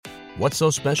What's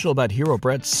so special about Hero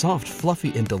Bread's soft,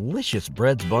 fluffy, and delicious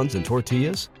breads, buns, and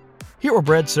tortillas? Hero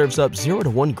Bread serves up 0 to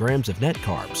 1 grams of net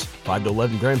carbs, 5 to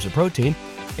 11 grams of protein,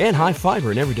 and high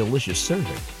fiber in every delicious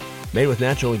serving. Made with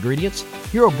natural ingredients,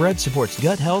 Hero Bread supports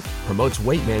gut health, promotes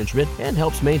weight management, and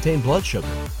helps maintain blood sugar.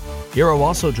 Hero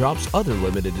also drops other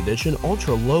limited edition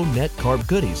ultra-low net carb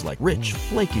goodies like rich,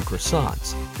 flaky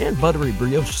croissants and buttery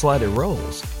brioche slider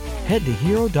rolls. Head to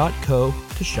hero.co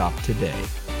to shop today.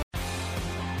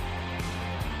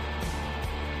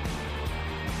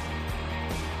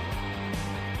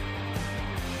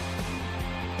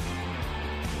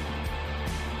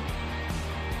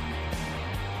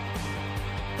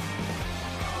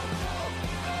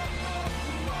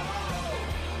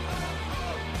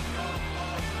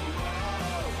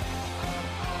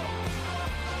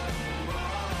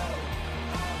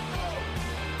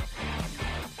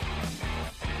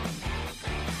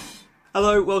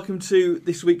 Hello, welcome to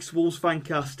this week's Wolves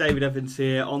Fancast. David Evans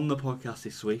here. On the podcast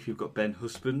this week, we've got Ben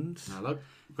Husband. Hello.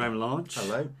 Graham Large.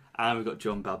 Hello. And we've got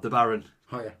John Babb, the Baron.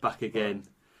 Hiya. Back again.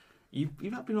 You've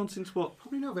not been on since what?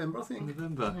 Probably November, I think.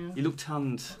 November. Yeah. You look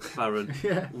tanned, Baron.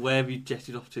 Yeah. Where have you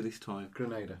jetted off to this time?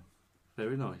 Grenada.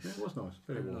 Very nice. Yeah, it was nice.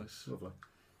 Very warm. nice. Lovely.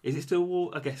 Is it still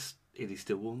warm? I guess it is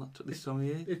still warm this time of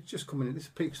year. It's just coming in. It's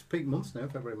peak months now,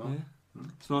 February, March. Yeah.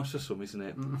 It's nice for some, isn't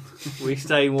it? We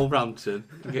stay in Wolverhampton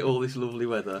and get all this lovely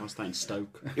weather. I'm staying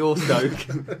Stoke. You're Stoke.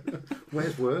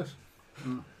 Where's worse?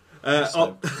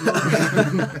 So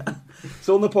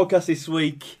on the podcast this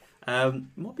week,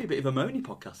 might be a bit of a moany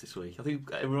podcast this week. I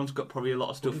think everyone's got probably a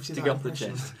lot of stuff to get off the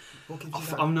chest.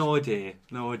 I've no idea.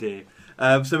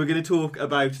 So we're going to talk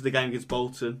about the game against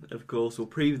Bolton, of course. We'll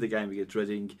preview the game against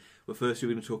Reading. But first we're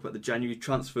going to talk about the January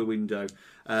transfer window.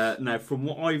 Now, from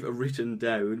what I've written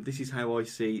down, this is how I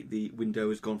see the window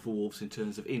has gone for Wolves in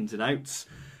terms of ins and outs.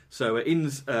 So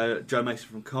ins, Joe Mason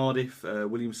from Cardiff,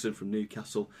 Williamson from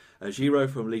Newcastle, Giro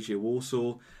from Legia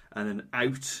Warsaw, and an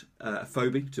out,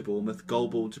 Phoebe to Bournemouth,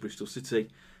 Goldball to Bristol City,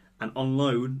 and on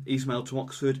loan, Ismail to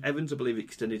Oxford. Evans, I believe,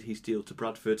 extended his deal to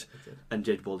Bradford, and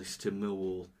Jed Wallace to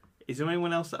Millwall. Is there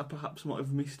anyone else that I perhaps might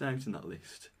have missed out in that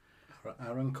list?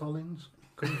 Aaron Collins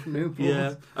coming from Newport.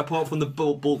 Yeah, apart from the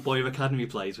bulk boy of academy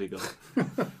players we got.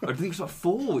 I think it's like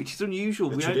 4, which is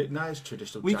unusual. It's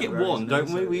traditional. We get January, one,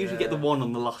 don't we? We usually get the yeah. one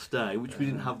on the last day, which we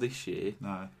didn't have this year.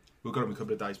 No, we got him a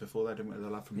couple of days before that, didn't we? The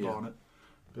lad from Yeah. Barnet.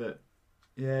 But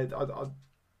yeah,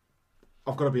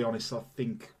 I've got to be honest. I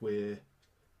think we're,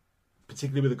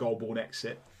 particularly with the Goldborn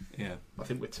exit, Yeah. I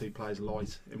think we're 2 players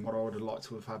light in what I would have liked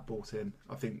to have had brought in.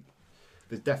 I think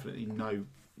there's definitely no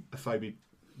Phoebe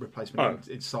replacement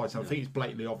inside. So I think it's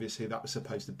blatantly obvious who that was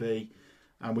supposed to be.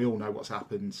 And we all know what's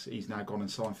happened. He's now gone and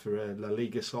signed for a La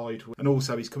Liga side. And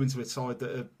also he's coming to a side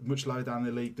that are much lower down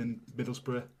the league than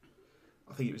Middlesbrough.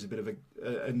 I think it was a bit of a...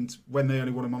 and when they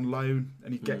only want him on loan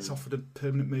and he gets offered a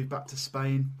permanent move back to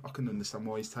Spain, I can understand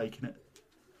why he's taking it.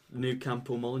 Nou Camp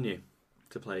or Molineux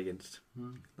to play against.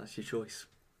 That's your choice.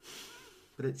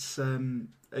 But it's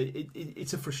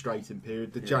a frustrating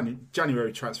period. The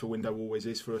January transfer window always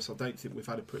is for us. I don't think we've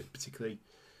had a particularly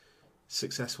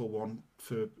successful one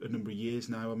for a number of years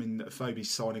now. I mean, Phoebe's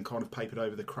signing kind of papered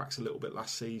over the cracks a little bit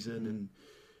last season, and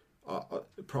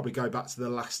I'd probably go back to the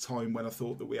last time when I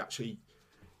thought that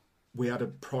we had a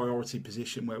priority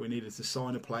position where we needed to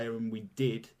sign a player, and we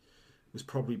did. Was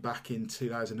probably back in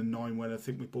 2009 when I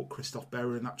think we bought Christoph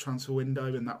Berra in that transfer window,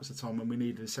 and that was the time when we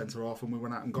needed a centre half and we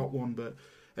went out and got one. But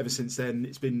ever since then,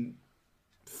 it's been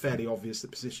fairly obvious that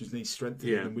positions need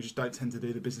strengthening, and we just don't tend to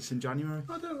do the business in January.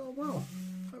 I don't know. Well,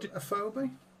 a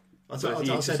Phoebe. I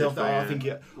think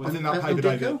that papered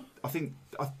over. I think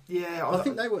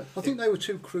they were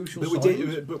 2 crucial. But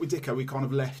with Dicko, we kind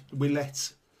of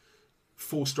let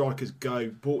 4 strikers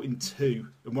go, brought in 2,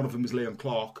 and one of them was Leon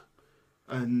Clark,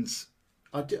 and.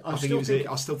 I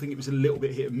still think it was a little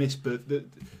bit hit and miss, but the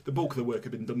bulk of the work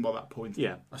had been done by that point.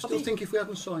 Yeah, I think if we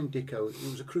hadn't signed Dicko, it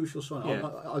was a crucial sign. Yeah.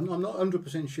 I'm not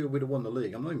 100% sure we'd have won the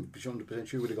league. I'm not even 100%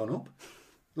 sure we'd have gone up.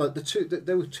 Like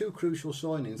there were 2 crucial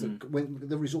signings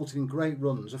that resulted in great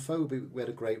runs. Phoebe, we had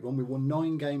a great run. We won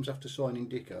 9 games after signing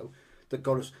Dicko. That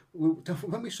got us.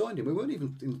 When we signed him, we weren't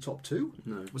even in the top 2.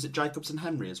 No. Was it Jacobs and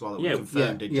Henry as well that we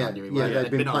confirmed in January?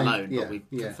 They'd been on loan, but we And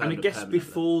confirmed I it guess permanently.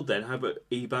 before then, how about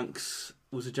Ebanks?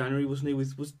 Was it January? Wasn't he?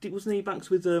 Wasn't Ebanks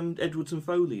with Edwards and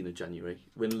Foley in January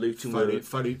when Luton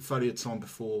Foley had signed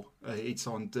before. He'd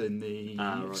signed in the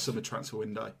summer transfer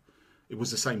window. It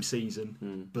was the same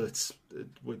season, but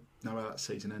we know how that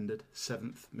season ended.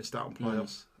 7th, missed out on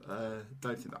playoffs.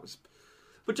 Don't think that was.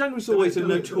 But January's always a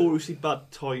notoriously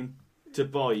bad time to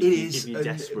buy if you're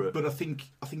desperate. But I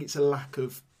think it's a lack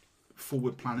of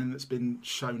forward planning that's been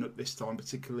shown up this time,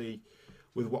 particularly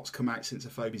with what's come out since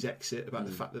Afobe's exit about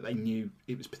the fact that they knew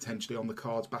it was potentially on the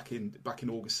cards back in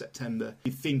August, September.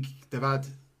 You think they've had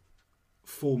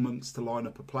 4 months to line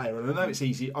up a player, and I know it's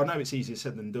easy. I know it's easier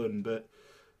said than done, but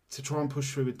to try and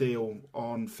push through a deal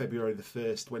on February the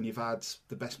 1st when you've had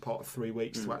the best part of 3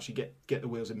 weeks to actually get the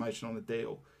wheels in motion on the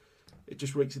deal, it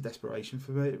just reeks of desperation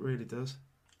for me. It really does.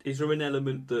 Is there an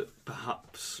element that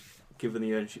perhaps, given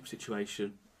the ownership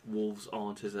situation, Wolves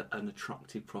aren't as an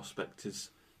attractive prospect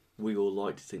as we all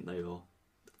like to think they are?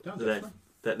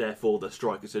 That therefore the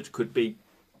striker search could be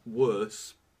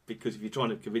worse, because if you're trying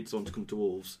to convince someone to come to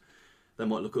Wolves, they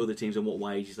might look at other teams and what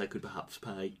wages they could perhaps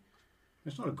pay.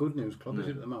 It's not a good news club, is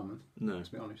it, at the moment? No. Let's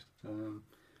be honest.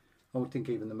 I would think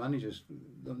even the manager's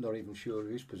not even sure of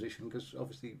his position, because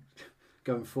obviously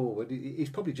going forward, he's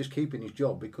probably just keeping his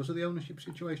job because of the ownership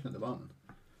situation at the moment.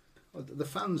 The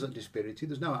fans are dispirited.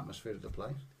 There's no atmosphere at the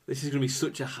place. This is going to be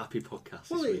such a happy podcast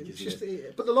this week, isn't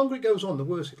it? But the longer it goes on, the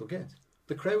worse it'll get.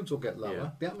 The crowds will get lower. Yeah.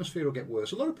 The atmosphere will get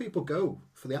worse. A lot of people go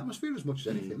for the atmosphere as much as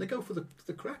anything. They go for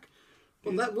the crack.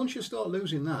 But that once you start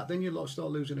losing that, then you start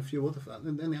losing a few other fans,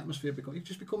 and then the atmosphere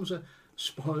just becomes a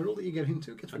spiral that you get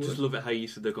into. It gets worse. I just love it how you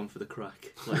said they've gone for the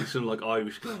crack. Like you sound like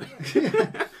Irish guy.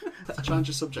 To change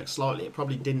the subject slightly, it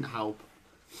probably didn't help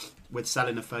with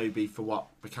selling Afobe for what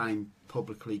became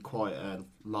publicly quite a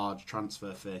large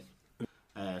transfer fee,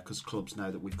 because clubs know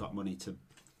that we've got money to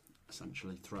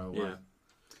essentially throw away. Yeah.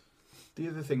 The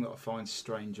other thing that I find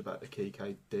strange about the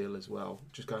Kike deal as well,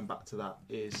 just going back to that,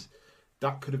 is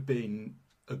that could have been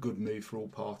a good move for all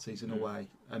parties in a way.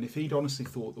 And if he'd honestly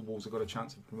thought the Wolves had got a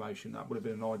chance of promotion, that would have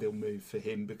been an ideal move for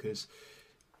him, because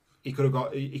he could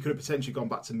have potentially gone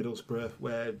back to Middlesbrough,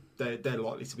 where they're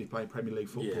likely to be playing Premier League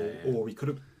football, or he could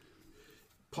have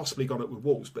possibly gone up with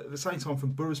Wolves. But at the same time,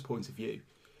 from Borough's point of view,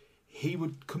 he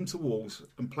would come to Wolves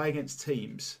and play against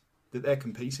teams that they're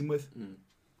competing with.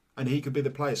 And he could be the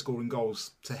player scoring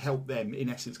goals to help them, in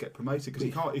essence, get promoted, because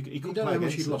he can't. He don't know how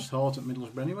much he's lost heart at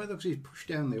Middlesbrough anyway, though, because he's pushed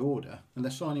down the order and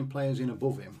they're signing players in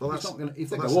above him. Well, if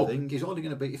they go up, he's only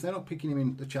going to be. If they're not picking him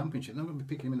in the Championship, they're not going to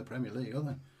be picking him in the Premier League, are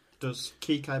they? Does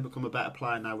Kike become a better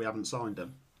player now we haven't signed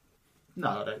him? No,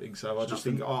 I don't think so. I just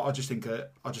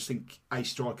think a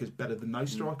striker's better than no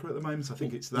striker at the moment. I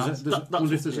think it's that. I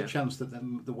wonder if there's a chance that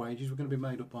the wages were going to be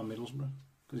made up by Middlesbrough,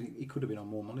 because he could have been on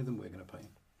more money than we're going to pay him.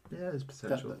 Yeah, there's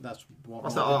potential.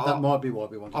 That might be why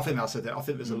we want. I think that's it. I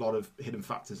think there's a lot of hidden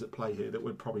factors at play here that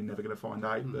we're probably never going to find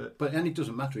out. But it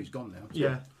doesn't matter. He's gone now.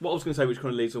 Yeah. What I was going to say, which kind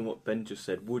of leads on what Ben just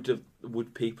said,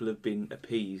 would people have been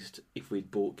appeased if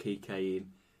we'd bought Kike in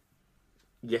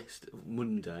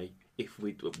Monday, if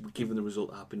we'd given the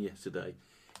result that happened yesterday?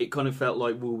 It kind of felt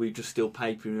like, will we just still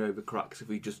papering over cracks if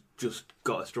we just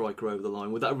got a striker over the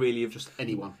line? Would that really have... Just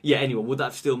anyone? Yeah, anyone. Would that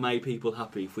have still made people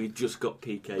happy if we just got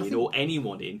Kike in, or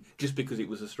anyone in, just because it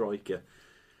was a striker?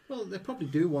 Well, they probably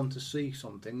do want to see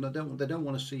something. They don't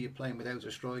want to see you playing without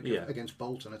a striker against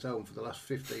Bolton at home for the last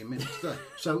 15 minutes.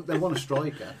 So they want a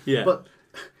striker. Yeah. But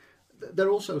they're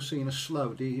also seeing a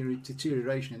slow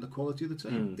deterioration in the quality of the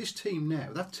team. This team now,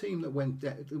 that team that went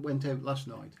out last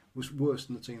night, was worse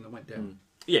than the team that went down.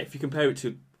 Yeah, if you compare it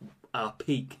to our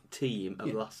peak team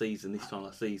of last season, this time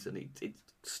last season, it's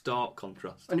stark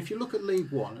contrast. And if you look at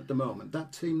League One at the moment,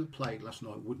 that team that played last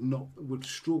night would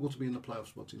struggle to be in the playoff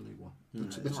spots in League One.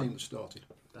 The team that started.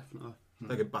 Definitely.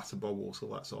 They get battered by Walsall,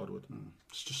 that side would.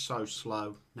 It's just so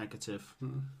slow, negative.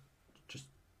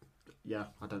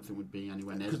 I don't think we'd be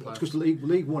anywhere near the playoffs. Because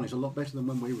League One is a lot better than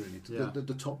when we were in it.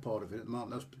 The top part of it at the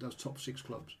moment, those top 6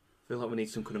 clubs. I feel like we need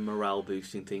some kind of morale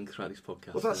boosting thing throughout this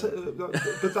podcast. Well,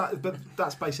 but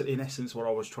that's basically in essence what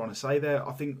I was trying to say there.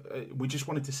 I think we just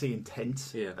wanted to see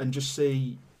intent and just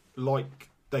see like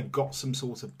they got some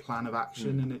sort of plan of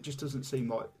action, and it just doesn't seem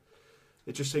like.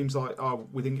 It just seems like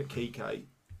we didn't get Kike,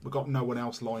 we've got no one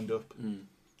else lined up.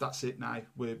 That's it now.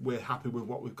 We're happy with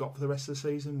what we've got for the rest of the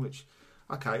season. Which,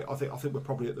 okay, I think we're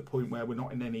probably at the point where we're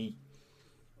not in any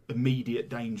immediate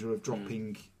danger of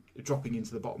dropping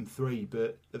into the bottom 3,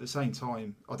 but at the same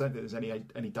time, I don't think there's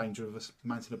any danger of us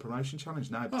mounting a promotion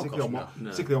challenge now,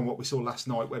 particularly on what we saw last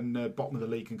night when bottom of the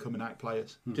league can come and out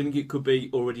players. Do you think it could be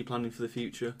already planning for the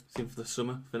future, for the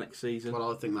summer, for next season?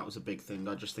 Well, I think that was a big thing.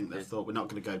 I just think they thought we're not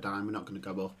going to go down, we're not going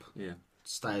to go up. Yeah,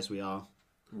 stay as we are.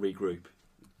 Regroup.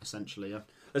 Essentially, yeah.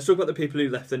 Let's talk about the people who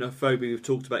left. Then Afobe we've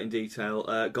talked about in detail.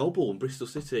 Goalball and Bristol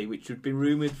City, which had been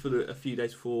rumoured for a few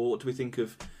days before. What do we think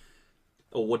of?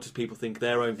 Or what does people think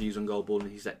their own views on Goalball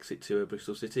and his exit to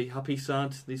Bristol City? Happy,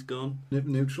 sad, he's gone?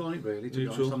 Neutral, really, to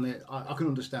Neutral. be honest. I can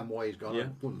understand why he's gone. Yeah.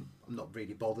 I'm not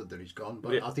really bothered that he's gone,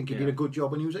 but I think he did a good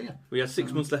job when he was here. We had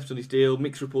 6 months left on his deal.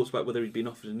 Mixed reports about whether he'd been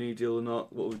offered a new deal or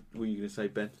not. What were you going to say,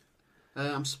 Ben?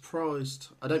 I'm surprised.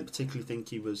 I don't particularly think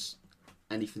he was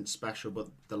anything special, but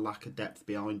the lack of depth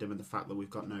behind him and the fact that we've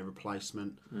got no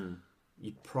replacement.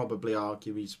 You'd probably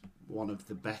argue he's one of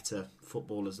the better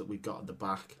footballers that we've got at the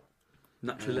back.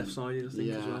 Naturally left-sided, I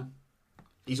think, as well.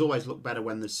 He's always looked better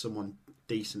when there's someone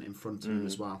decent in front of him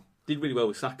as well. Did really well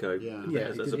with Sacco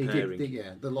as a pairing.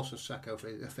 The loss of Sacco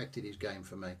affected his game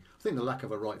for me. I think the lack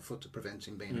of a right foot to prevent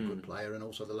him being a good player, and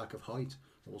also the lack of height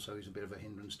also is a bit of a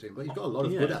hindrance to him. But he's got a lot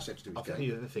of good assets to his game. I think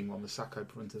the other thing on the Sacco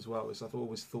front as well is I've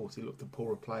always thought he looked a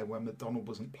poorer player when McDonald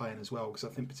wasn't playing as well, because I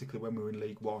think particularly when we were in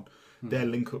League One, their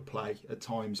link-up play at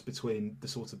times between the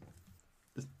sort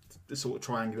of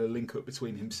triangular link-up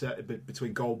between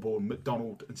Goldborn,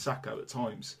 McDonald and Sacco at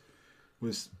times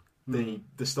was the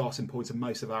starting point of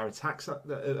most of our attacks at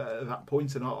that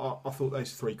point, and I thought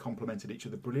those three complemented each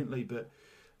other brilliantly. But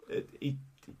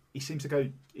he seems to go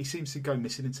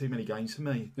missing in too many games for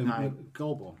me.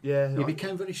 Goldborn. Yeah, he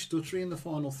became very stuttery in the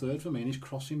final third for me, and his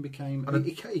crossing became.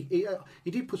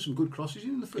 He did put some good crosses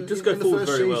in the first. It does go forward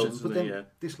very well, but then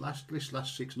this last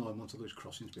 6-9 months of those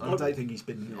crossings. I don't think he's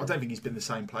been. I don't think he's been the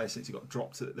same player since he got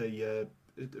dropped at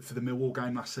for the Millwall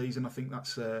game last season. I think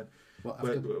that's.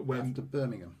 After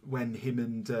Birmingham, when him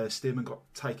and Stearman got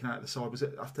taken out of the side, was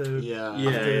it after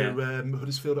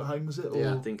Huddersfield at home? Was it?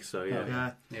 I think so.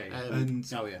 And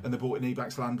they brought in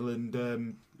Ebax Landl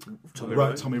and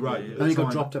Tommy Rowe. And he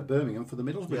got dropped at Birmingham for the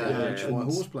Middlesbrough which White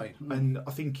Horse played. And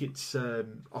I think it's I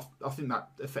think that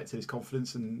affected his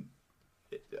confidence, and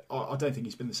I don't think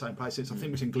he's been the same player since. I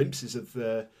think we've seen glimpses of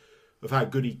how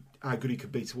good he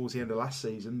could be towards the end of last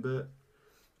season, but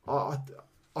I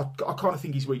kind of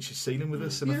think he's reached his ceiling with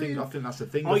us, and I think that's the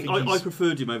thing. I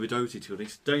preferred him over Doherty, to be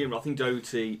honest. Don't get me wrong, I think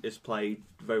Doherty has played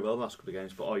very well the last couple of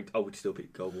games, but I would still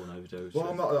pick Goldborn over Doherty. Well,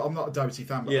 I'm not a Doherty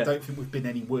fan, but I don't think we've been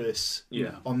any worse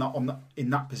in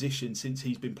that position since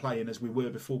he's been playing as we were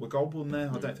before with Goldborn there.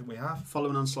 I don't think we have.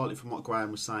 Following on slightly from what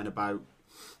Graham was saying about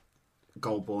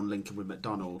Goldborn linking with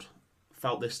McDonald,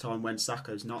 felt this time when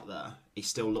Sacco's not there, he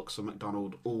still looks for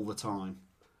McDonald all the time.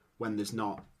 When there's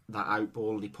not that out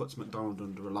ball, and he puts McDonald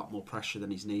under a lot more pressure than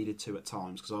he's needed to at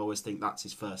times, because I always think that's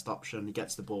his first option. He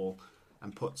gets the ball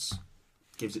and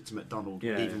gives it to McDonald,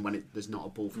 even when there's not a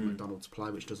ball for McDonald to play,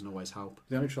 which doesn't always help.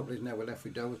 The only trouble is now we're left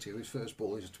with Doherty, whose first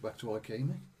ball is back to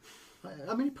Ikeme.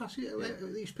 How many passes?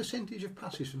 His percentage of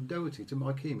passes from Doherty to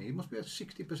Ikeme, it must be at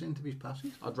 60% of his passes.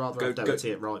 I'd rather have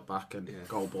Doherty at right back and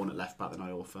Goldborn at left back than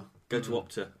Iorfa. Go to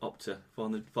Opta,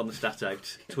 find the stat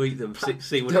out, tweet them,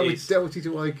 see what it is. Doherty to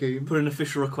Ikeme. Put an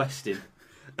official request in.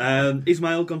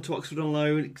 Ismail gone to Oxford on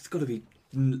loan. It's got to be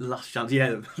last chance.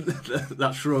 Yeah,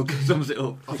 that shrug sums it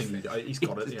up. I think he's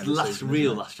got it. It's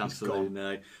the last chance to loan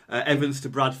now. Evans to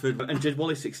Bradford, and Jed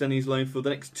Wallace extending his loan for the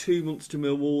next 2 months to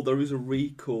Millwall. There is a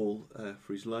recall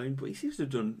for his loan, but he seems to have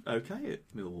done okay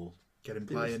at Millwall. Get him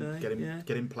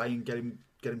playing, get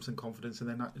him some confidence, and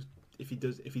then if he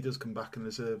does come back and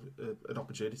there's an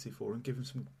opportunity for him,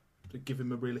 give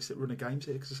him a realistic run of games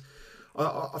here. Because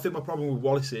I think my problem with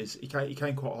Wallace is he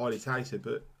came quite highly touted,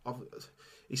 but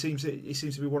he seems to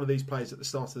be one of these players at the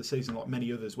start of the season, like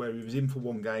many others, where he was in for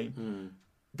one game,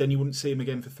 then you wouldn't see him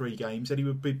again for 3 games, then he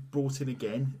would be brought in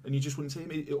again, and you just wouldn't see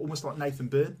him. Almost like Nathan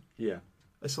Byrne. Yeah.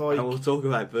 It's like, and we'll talk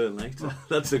about Byrne later.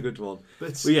 That's a good one.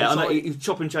 But I know he's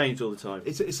chop and change all the time.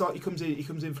 It's like he comes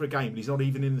in for a game, and he's not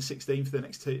even in the 16 for the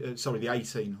next two. The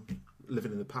 18.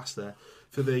 Living in the past there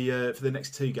for the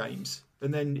next 2 games,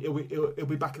 and then he'll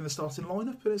be back in the starting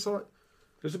lineup, and it's like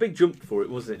there's a big jump for it,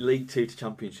 wasn't it? League 2 to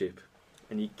Championship,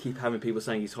 and you keep having people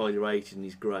saying he's highly rated and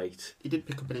he's great. He did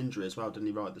pick up an injury as well, didn't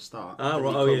he? Right at the start.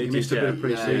 He missed a bit of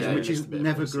pre-season, which is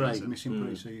never great. Missing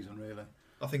pre-season, really.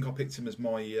 I think I picked him as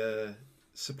my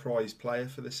surprise player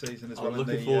for this season as well. I'm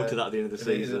looking forward to that at the end of the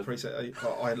season.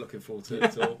 I'm looking forward to it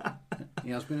at all. He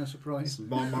has been a surprise.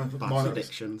 My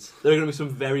predictions. There are going to be some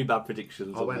very bad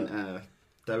predictions. I went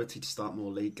Doherty to start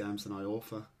more league games than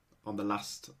Iorfa on the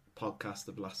last podcast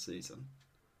of last season.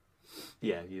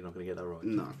 Yeah, you're not going to get that right.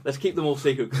 No. Let's keep them all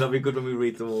secret, because that'll be good when we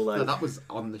read them all out. No, that was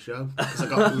on the show, because I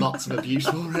got lots of abuse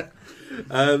for it.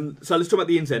 So let's talk about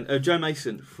the ins then. Joe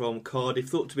Mason from Cardiff,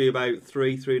 thought to be about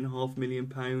 £3.5 million.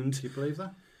 Do you believe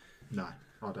that? No,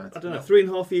 I don't. I don't know.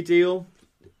 3.5-year deal.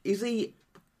 Is he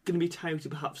going to be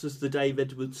touted perhaps as the Dave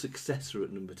Edwards successor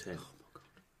at number 10? Oh my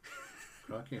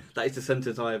God. Crikey. That is the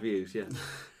sentence I have used, yeah.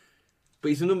 But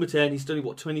he's a number 10, he's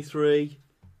only, 23?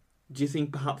 Do you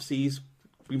think perhaps he's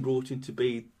been brought in to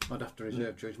be... I'd have to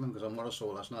reserve judgment, because on what I saw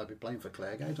last night, I'd be playing for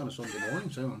Claregate on a Sunday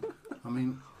morning soon. I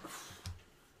mean...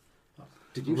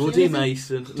 Did you Ruddy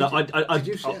Mason? No,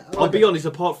 I'll be honest,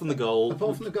 apart from the goal,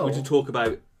 which we talk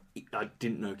about, I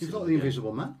didn't notice. He's not the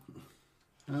invisible man.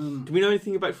 Do we know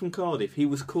anything about from Cardiff? He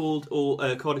was called, or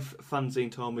Cardiff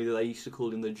fanzine told me that they used to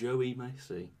call him the Joey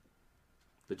Messi.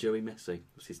 The Joey Messi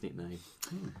was his nickname.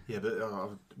 Yeah, but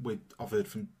I've heard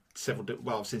from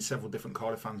I've seen several different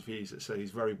Cardiff fans' views that say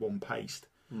he's very one-paced.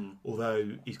 Although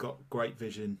he's got great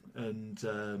vision and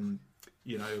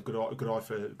a good eye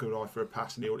for a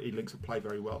pass, and he links up play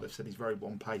very well. They've said he's very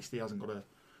one-paced. He hasn't got a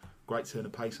great turn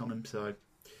of pace on him. So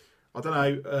I don't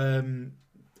know.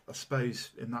 I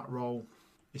suppose in that role,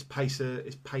 is pace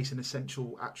an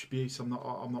essential attribute? I'm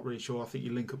not really sure. I think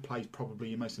your link up play is probably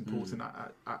your most important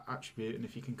attribute, and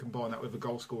if you can combine that with a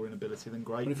goal scoring ability, then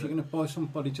great. But if you're going to buy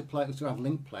somebody to have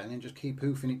link play and then just keep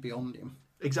hoofing it beyond him.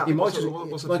 Exactly. What's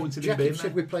the point of him being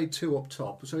said there? We played two up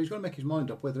top, so he's got to make his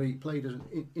mind up whether he played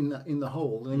in the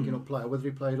hole, the linking up play, or whether he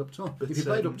played up top. But if he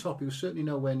played up top, he was certainly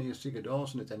nowhere near Sigurd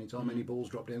Dawson at any time. Any balls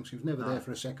dropped down, so he was never there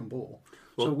for a second ball.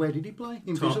 Well, so where did he play?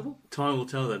 Invisible. Time will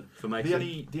tell then for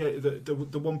Mason.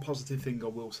 The one positive thing I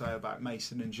will say about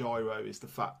Mason and Gyro is the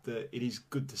fact that it is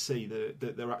good to see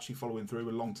that they're actually following through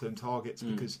with long-term targets,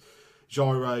 because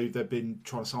Gyro, they've been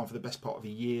trying to sign for the best part of a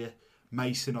year.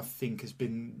 Mason, I think, has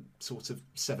been sort of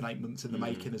 7-8 months in the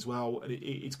making as well. And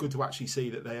it's good to actually see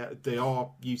that they are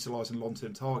utilising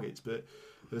long-term targets, but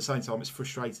at the same time, it's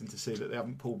frustrating to see that they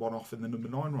haven't pulled one off in the number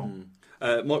 9 role.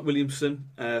 Mike Williamson,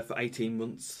 for 18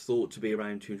 months, thought to be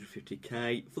around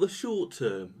 250k. For the short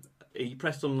term, he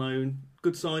pressed on loan.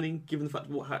 Good signing, given the fact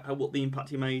what the impact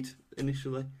he made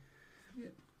initially.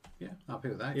 Yeah, happy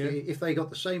with that. Yeah. If they got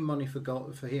the same money for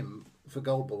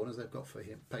Goldborn as they've got for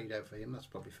him, paid out for him, that's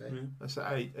probably fair. Yeah. That's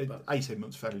 18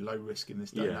 months fairly low risk in this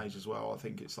day and age as well. I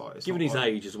think it's given his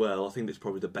age as well. I think that's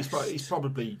probably the best. He's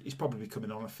probably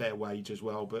coming on a fair wage as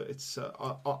well. But it's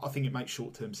I think it makes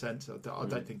short term sense. I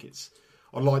don't think it's.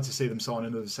 I'd like to see them sign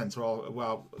another centre half.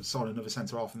 Well, sign another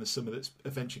centre half in the summer that's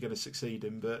eventually going to succeed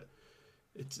him. But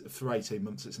for 18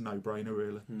 months, it's a no brainer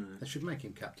really. No. They should make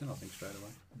him captain, I think, straight away.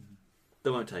 They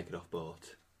won't take it off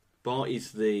Bart. Bart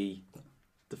is the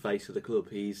face of the club.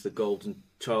 He's the golden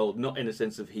child, not in a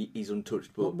sense of he's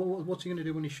untouched. But what's he going to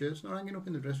do when his shirt's not hanging up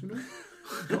in the dressing room?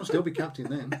 He can't still be captain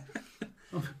then.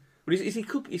 But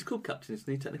he's club captain,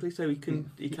 isn't he? Technically, so he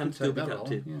can still be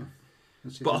captain. Role, yeah.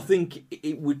 But I think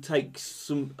it would take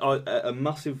a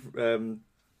massive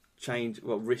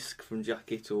risk from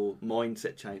Jackett, or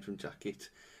mindset change from Jackett,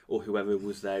 or whoever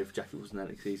was there if Jackett wasn't there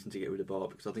next season, to get rid of Bart,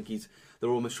 because I think they're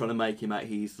almost trying to make him out.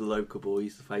 He's the local boy,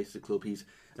 he's the face of the club, he's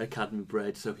academy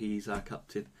bred, so he's our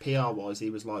captain. PR wise, he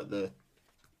was like the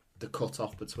cut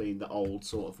off between the old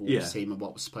sort of Wolves team and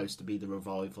what was supposed to be the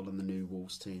revival and the new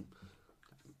Wolves team.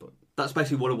 But that's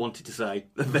basically what I wanted to say.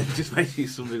 Then just basically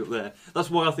something up there. That's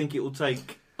why I think it will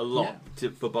take a lot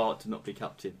for Bart to not be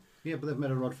captain. Yeah, but they've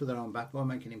made a rod for their own back by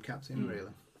making him captain,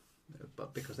 really.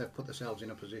 But because they've put themselves in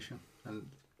a position, and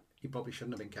he probably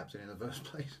shouldn't have been captain in the first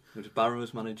place. It was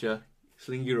Barrow's manager.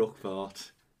 Sling your up,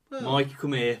 Bart. Well, Mike,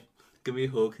 come here. Give me a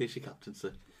hug. Here's your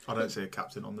captaincy. I don't see a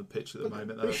captain on the pitch at the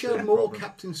moment. But he showed more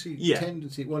captaincy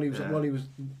tendency when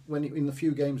in the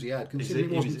few games he had. Considering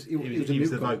he was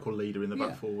the vocal leader in the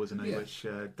back four, wasn't he? Yeah. Which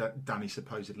Danny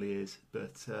supposedly is.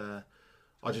 But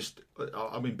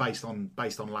I mean, based on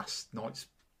last night's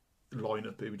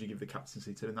lineup, who would you give the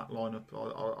captaincy to in that lineup?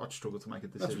 I'd struggle to make a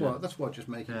decision. That's why just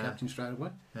make him captain straight away.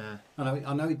 Yeah.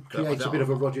 I know it creates a bit of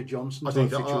a Roger Johnson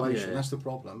type situation. That's the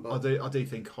problem. But I do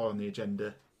think high on the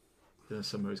agenda in the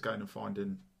summer is going and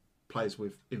finding players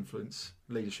with influence,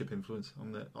 leadership influence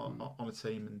on a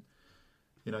team,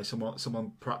 and someone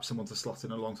to slot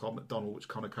in alongside McDonald, which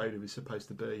Conor Cody was supposed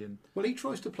to be. And he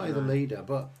tries to play the leader,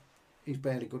 but he's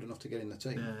barely good enough to get in the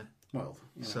team. Yeah. Well,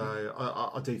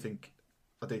 so I do think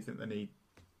they need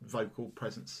vocal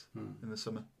presence in the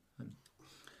summer, and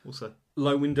also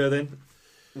low window. Then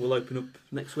will open up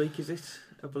next week. Is it?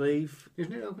 I believe.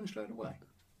 Isn't it open straight away?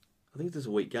 I think there's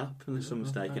a week gap, unless I'm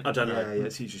mistaken. I don't know. Yeah,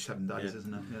 it's usually 7 days,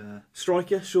 isn't it? Yeah.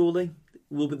 Striker, surely,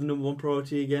 will be the number one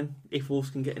priority again, if Wolves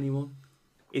can get anyone.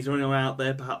 Is there anyone out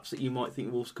there, perhaps, that you might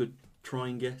think Wolves could try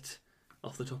and get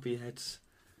off the top of your heads?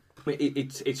 I mean,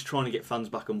 it's trying to get fans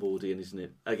back on board again, isn't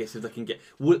it? I guess if they can get...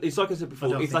 It's like I said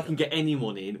before, if they can get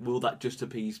anyone in, will that just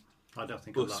appease... I don't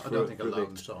think a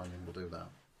loan signing will do that.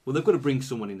 Well, they've got to bring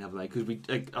someone in, haven't they? Because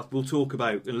we'll talk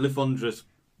about... Lifondra's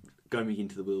going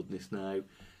into the wilderness now.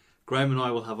 Graham and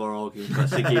I will have our argument about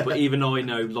Siggy, but even I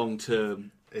know long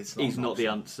term he's not the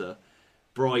answer.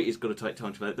 Bright is going to take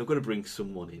time to develop. They've got to bring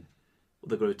someone in. Or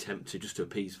they've got to attempt to just to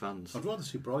appease fans. I'd rather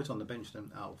see Bright on the bench than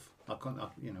Alf. I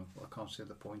can't see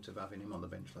the point of having him on the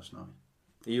bench last night.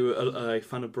 Are you a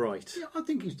fan of Bright? Yeah, I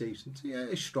think he's decent. Yeah,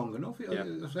 he's strong enough.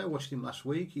 I watched him last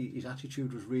week. His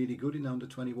attitude was really good in the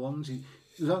under-21s.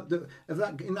 In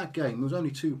that game, there was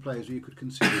only 2 players who you could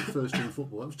consider first team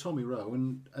football. That was Tommy Rowe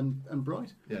and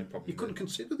Bright. Yeah, probably. You couldn't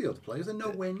consider the other players. They're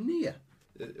nowhere near.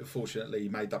 Fortunately, he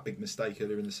made that big mistake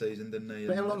earlier in the season, didn't he?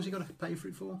 But how long has he got to pay for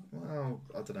it for? Well,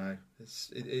 I don't know.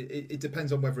 It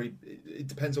depends on whether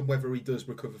he does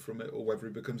recover from it or whether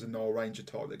he becomes a Nile Ranger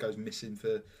type that goes missing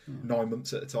for 9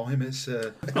 months at a time.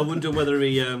 I wonder whether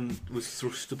he was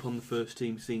thrust upon the first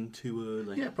team scene too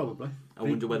early. Yeah, probably. I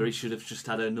wonder whether he should have just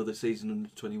had another season under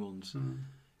 21s.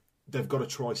 They've got to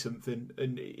try something,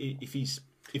 and if he's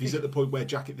at the point where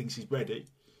Jackett thinks he's ready,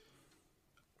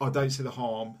 I don't see the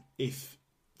harm if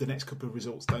the next couple of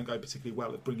results don't go particularly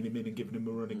well of bringing him in and giving him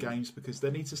a run of games, because they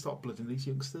need to start blooding these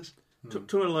youngsters.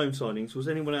 Talking of loan signings, was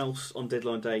anyone else on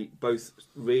deadline day both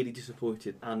really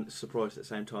disappointed and surprised at the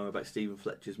same time about Stephen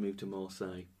Fletcher's move to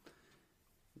Marseille?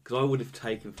 Because I would have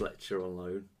taken Fletcher on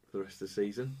loan for the rest of the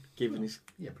season, given his...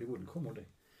 Yeah, but he wouldn't come, would he?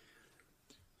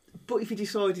 But if he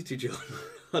decided to, John,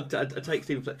 I'd take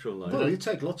Stephen Fletcher on loan. Well, you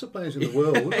take lots of players in the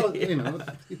world.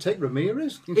 You take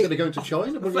Ramirez instead of going to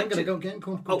China, but you're going to go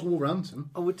come to Wolverhampton.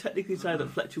 I would technically say that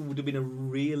Fletcher would have been a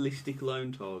realistic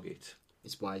loan target.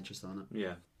 It's wages, isn't it?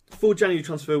 Yeah. For January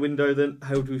transfer window, then,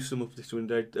 how do we sum up this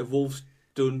window? Have Wolves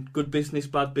done good business,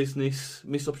 bad business,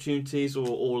 missed opportunities, or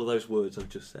all of those words I've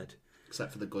just said?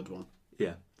 Except for the good one.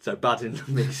 Yeah. So bad and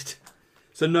missed.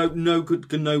 So no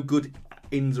good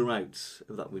ins or outs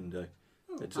of that window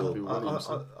at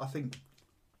all. I think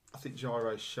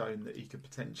Gyro's shown that he could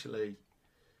potentially,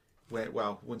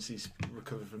 once he's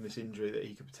recovered from this injury, that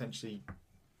he could potentially.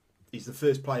 He's the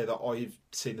first player that I've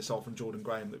seen aside from Jordan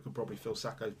Graham that could probably fill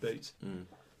Sakho's boots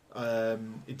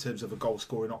in terms of a goal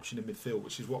scoring option in midfield,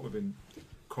 which is what we've been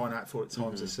crying out for at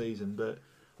times this season. But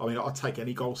I mean, I'd take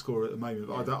any goal scorer at the moment.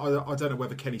 But I don't know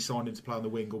whether Kenny signed him to play on the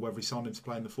wing or whether he signed him to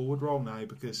play in the forward role now,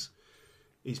 because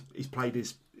he's played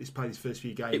his first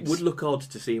few games. It would look odd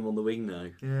to see him on the wing now,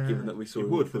 given that we saw. It him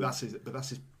would, but that's his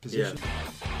position. Yeah.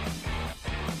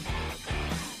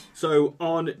 So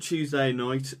on Tuesday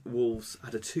night, Wolves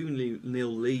had a 2-0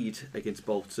 lead against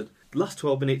Bolton. The last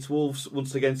 12 minutes, Wolves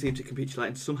once again seemed to capitulate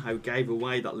and somehow gave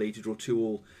away that lead to draw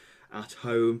 2-2 at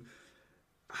home.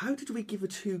 How did we give a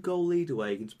 2-goal lead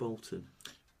away against Bolton?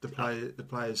 The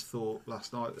players thought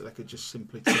last night that they could just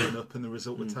simply turn up and the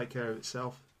result would take care of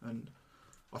itself. And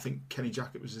I think Kenny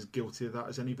Jackett was as guilty of that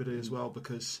as anybody as well,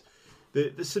 because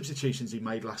the substitutions he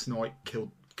made last night killed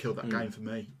that game for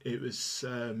me. It was...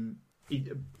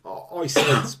 I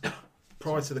said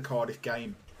prior to the Cardiff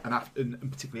game and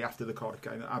particularly after the Cardiff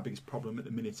game that our biggest problem at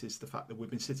the minute is the fact that we've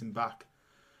been sitting back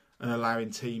and allowing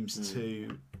teams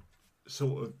to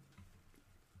sort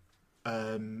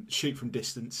of shoot from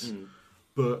distance,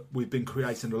 but we've been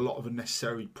creating a lot of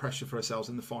unnecessary pressure for ourselves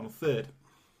in the final third.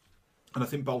 And I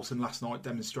think Bolton last night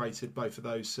demonstrated both of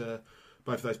those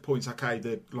points. Okay,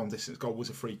 the long distance goal was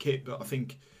a free kick, but I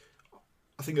think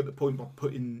at the point by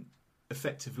putting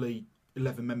effectively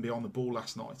 11 men behind the ball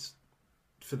last night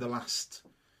for the last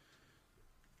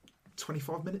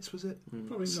 25 minutes, was it?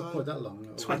 Probably not quite that long.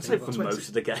 I'd say for most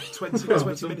of the game. 20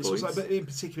 minutes or so, but in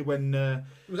particular when... it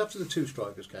was after the 2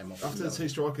 strikers came off. After the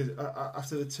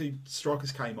two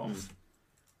strikers came off.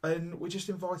 And we just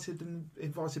invited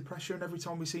pressure, and every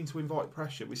time we seem to invite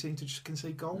pressure, we seem to just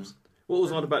concede goals. What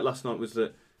was odd about last night was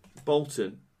that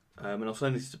Bolton... and I was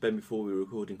saying this to Ben before we were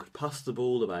recording, could pass the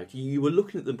ball about. You were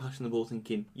looking at them passing the ball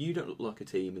thinking, you don't look like a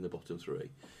team in the bottom 3.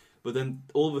 But then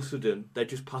all of a sudden, they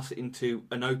just pass it into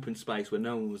an open space where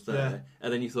no one was there. Yeah.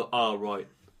 And then you thought, right,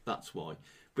 that's why.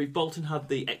 But if Bolton had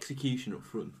the execution up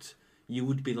front, you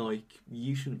would be like,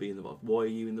 you shouldn't be in the bottom. Why are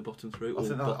you in the bottom 3? I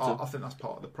think that's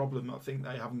part of the problem. I think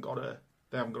they haven't got a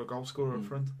goal scorer up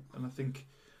front. And I think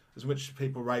as much as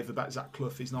people rave about Zach Clough,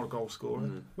 he's not a goal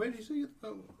scorer. Where is he?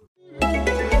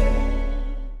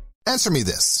 Answer me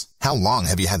this. How long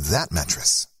have you had that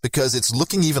mattress? Because it's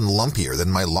looking even lumpier than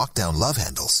my lockdown love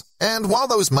handles. And while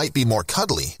those might be more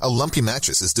cuddly, a lumpy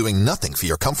mattress is doing nothing for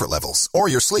your comfort levels or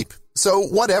your sleep. So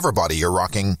whatever body you're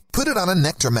rocking, put it on a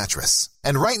Nectar mattress.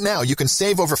 And right now you can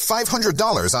save over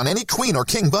 $500 on any queen or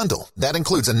king bundle. That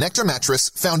includes a Nectar mattress,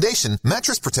 foundation,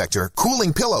 mattress protector,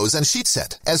 cooling pillows, and sheet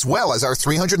set, as well as our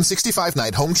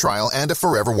 365-night home trial and a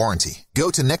forever warranty. Go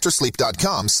to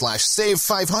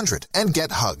nectarsleep.com/save500 and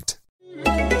get hugged.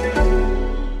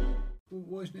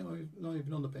 Why isn't he not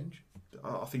even on the bench?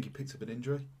 I think he picked up an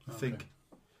injury. I think.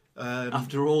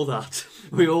 After all that,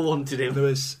 we all wanted him. There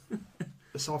was...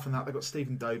 Aside from that, they've got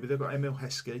Stephen Doby, they've got Emil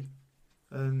Heskey,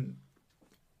 and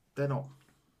they're not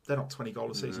 20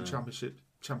 goal a season championship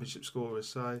scorers.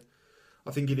 So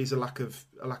I think it is a lack of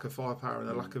firepower and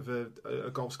a lack of a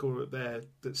goal scorer up there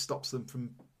that stops them from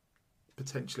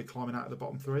potentially climbing out of the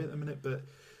bottom 3 at the minute. But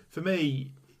For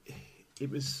me,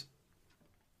 it's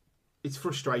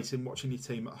frustrating watching your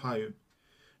team at home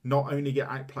not only get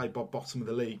outplayed by bottom of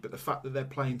the league, but the fact that they're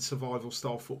playing survival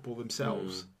style football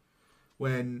themselves.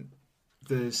 When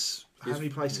there's how many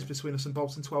places between us and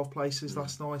Bolton? 12 places.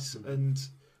 That's nice, and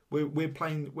we're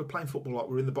playing football like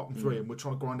we're in the bottom three, and we're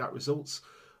trying to grind out results.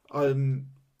 The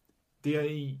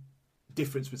only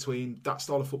difference between that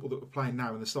style of football that we're playing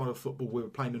now and the style of football we were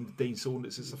playing under Dean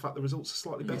Saunders is the fact the results are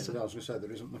slightly better. I was going to say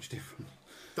there isn't much difference.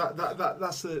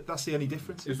 That's the only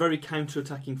difference. It was very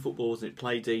counter-attacking football, wasn't it?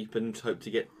 Play deep and hope to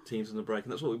get teams on the break,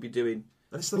 and that's what we'd be doing.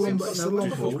 And it's the long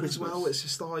ball as well. It's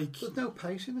just like there's no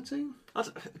pace in the team.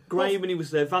 Graham, when he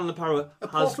was there, Van La Parra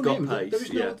has got him, pace.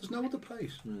 There's no other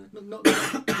pace.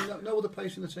 No other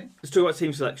pace in the team. Let's talk about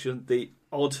team selection. The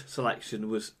odd selection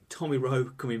was Tommy Rowe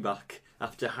coming back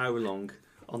after how long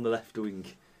on the left wing.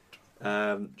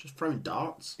 Just throwing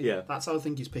darts. Yeah, that's how I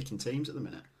think he's picking teams at the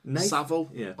minute.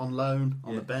 Savile on loan,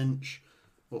 on the bench,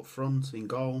 up front, in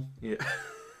goal. Yeah,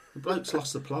 the bloke's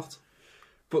lost the plot.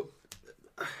 But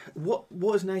what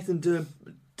has Nathan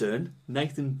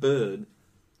Byrne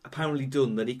apparently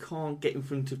done that he can't get in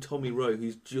front of Tommy Rowe,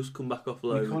 who's just come back off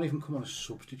loan? He can't even come on as a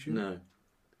substitute. No.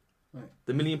 Right.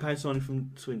 The £1 million signing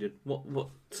from Swindon. What?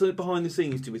 So behind the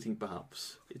scenes, do we think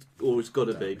perhaps, it's got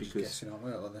to be because guessing on,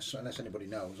 well, unless anybody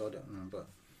knows, I don't know. But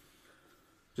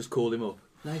just call him up,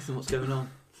 Nathan. What's going on?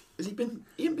 He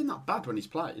hasn't been that bad when he's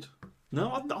played.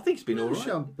 No, I think he's been all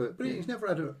right. But he's never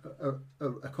had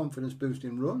a confidence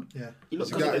boosting run. Yeah,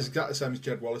 he's exactly the same as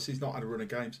Jed Wallace. He's not had a run of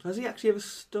games. Has he actually ever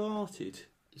started?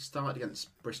 He started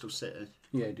against Bristol City.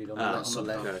 Yeah, he did on the left.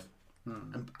 Okay.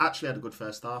 And actually had a good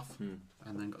first half, and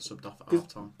then got subbed off at half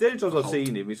time. The only times I've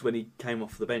seen him is when he came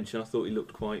off the bench, and I thought he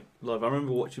looked quite live. I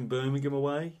remember watching Birmingham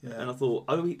away, and I thought,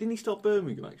 didn't he start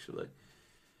Birmingham actually?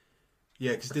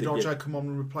 Yeah, because did RJ come on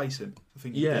and replace him? I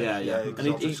think. Yeah.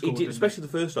 And he did, especially the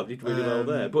first half, did really well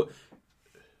there. But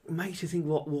it makes you think,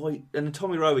 why? And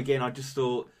Tommy Rowe again, I just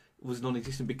thought was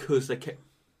non-existent because they kept.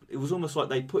 It was almost like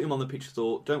they put him on the pitch.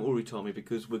 Thought, don't worry, Tommy,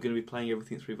 because we're going to be playing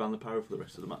everything through Van La Parra for the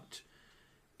rest of the match.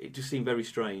 It just seemed very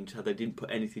strange how they didn't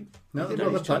put anything. No,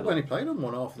 when he played on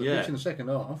one half of the pitch in the second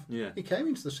half, he came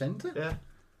into the centre. Yeah,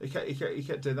 he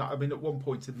kept doing that. I mean, at one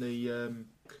point in the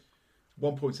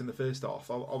first half,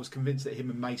 I was convinced that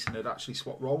him and Mason had actually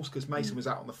swapped roles because Mason was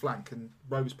out on the flank and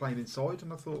Rowe was playing inside,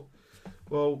 and I thought,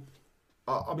 well,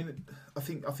 I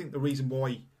think the reason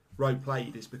why Rowe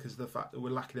played is because of the fact that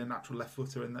we're lacking a natural left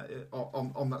footer in that,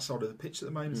 on that side of the pitch at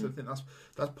the moment. So I think that's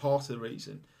part of the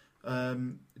reason.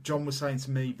 John was saying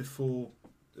to me before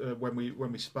when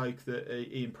we spoke that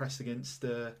he impressed against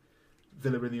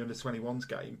Villa in the under-21s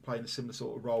game, playing a similar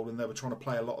sort of role, and they were trying to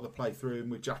play a lot of the play through, and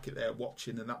with Jackett there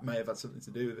watching, and that may have had something to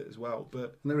do with it as well.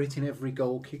 But and they were hitting every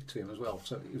goal kick to him as well,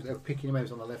 so they were picking him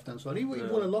out on the left-hand side. He won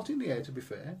a lot in the air, to be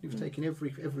fair. He was taking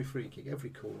every free kick, every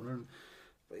corner, and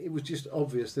it was just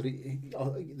obvious that he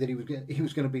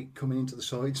was going to be coming into the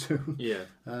side soon. Yeah,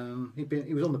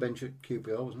 he was on the bench at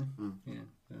QPR, wasn't he? Yeah.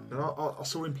 And I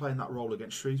saw him playing that role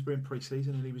against Shrewsbury in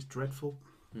pre-season, and he was dreadful.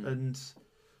 And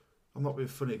I'm not being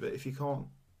funny, but if you can't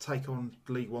take on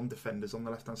League One defenders on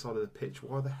the left-hand side of the pitch,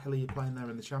 why the hell are you playing there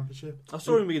in the Championship? I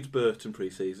saw him against Burton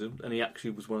pre-season, and he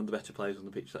actually was one of the better players on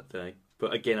the pitch that day.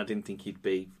 But again, I didn't think he'd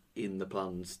be in the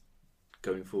plans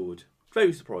going forward.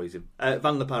 Very surprising.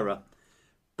 Van La Parra,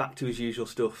 back to his usual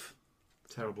stuff.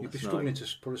 Terrible. He'd be struggling to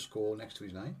put a score next to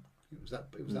his name. It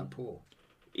was that poor.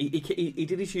 He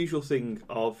did his usual thing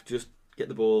of just get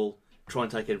the ball, try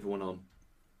and take everyone on.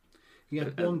 He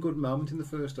had one good moment in the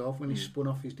first half when he spun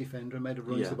off his defender and made a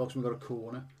run to the box and got a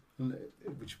corner.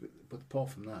 But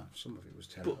apart from that, some of it was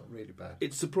terrible, really bad.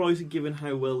 It's surprising given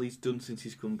how well he's done since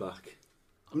he's come back.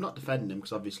 I'm not defending him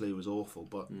because obviously he was awful,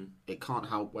 but it can't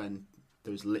help when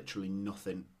there's literally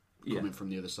nothing coming from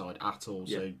the other side at all.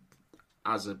 Yeah.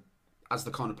 So as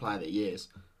the kind of player that he is,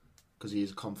 because he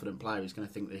is a confident player, he's going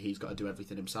to think that he's got to do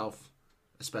everything himself,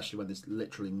 especially when there's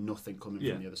literally nothing coming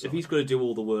from the other side. If he's got to do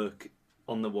all the work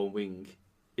on the one wing,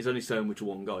 there's only so much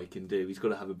one guy can do. He's got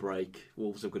to have a break.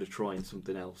 Wolves have got to try and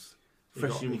something else.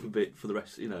 Freshen him up a bit for the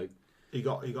rest, He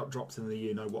got dropped in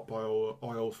the by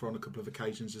Iorfa on a couple of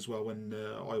occasions as well when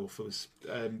Iorfa was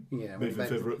moving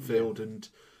further upfield, and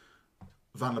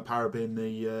Van La Parra being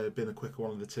the quicker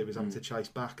one of the two is having to chase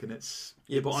back, and it's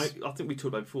but I think we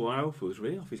talked about before. Iorfa was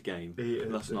really off his game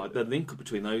last night. The link up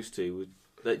between those two,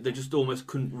 they just almost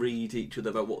couldn't read each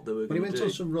other about what they were going to do. He went on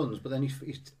some runs, but then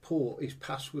his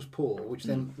pass was poor, which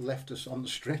then left us on the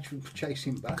stretch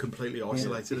chasing back. Completely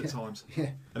isolated at times.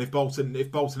 Yeah. And if Bolton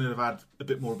had had a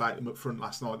bit more about them up front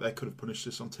last night, they could have punished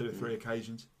us on 2 or 3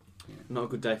 occasions. Yeah. Not a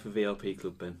good day for VLP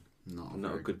Club, Ben.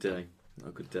 Not a good day. a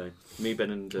good day. Me,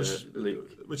 Ben, and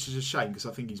Luke. Which is a shame because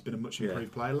I think he's been a much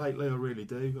improved player lately. I really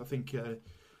do. I think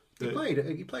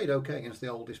he played okay against the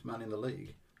oldest man in the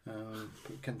league,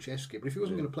 Konchesky. But if he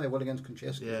wasn't going to play well against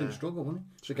Konchesky, he was going to struggle, wasn't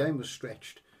he? The game was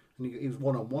stretched. And he was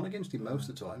one-on-one against him most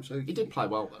of the time. So he did play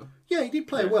well, though. Yeah, he did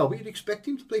play well, but you'd expect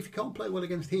him to play. If you can't play well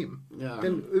against him,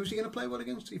 then who's he going to play well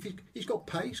against? If he's got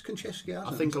pace, Konchesky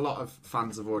hasn't. I think a lot of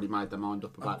fans have already made their mind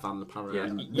up about Van La Parra.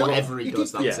 And whatever he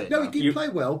does, that's it. No, he did play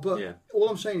well, but all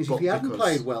I'm saying is if he hadn't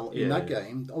played well in that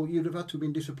game, you'd have had to have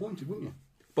been disappointed, wouldn't you?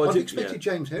 But I'd expected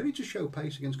James Herry to show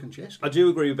pace against Konchesky. I do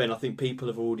agree with Ben. I think people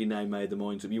have already now made their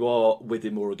minds up. You are with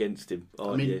him or against him,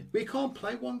 aren't you? We can't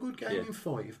play one good game in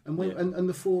 5. And and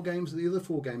the 4 games, the other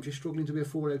 4 games, you're struggling to be a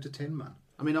 4 out of 10 man.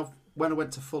 I mean, when I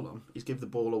went to Fulham, he's given the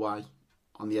ball away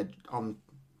on the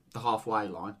halfway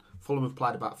line. Fulham have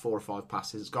played about 4 or 5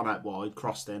 passes, gone out wide,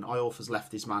 crossed in. Iorfa's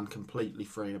left his man completely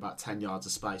free in about 10 yards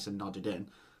of space and nodded in.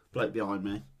 Bloke behind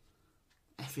me.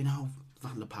 Effing hell,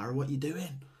 Van La Parra, what are you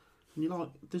doing? And you're like,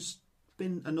 there's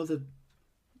been another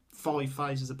 5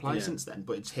 phases of play since then,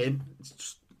 but it's him. It's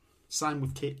just same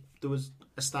with Kit. There was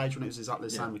a stage when it was exactly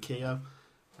the same with Keogh.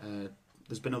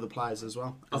 There's been other players as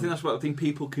well. I think that's what I think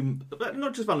people can,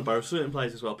 not just Van La Parra, certain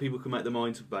players as well, people can make their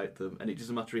minds about them, and it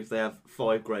doesn't matter if they have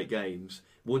 5 great games.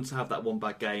 Once they have that one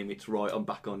bad game, it's right, I'm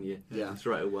back on you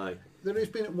straight away. There has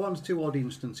been 1 or 2 odd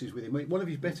instances with him. One of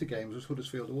his better games was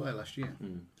Huddersfield away last year,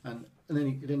 and then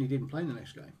he didn't play in the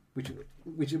next game, which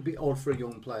is a bit odd for a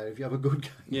young player if you have a good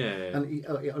game. And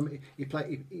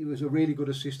he was a really good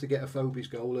assist to get a Phobie's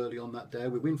goal early on that day.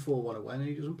 We win 4-1 away, and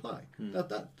he doesn't play.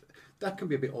 That can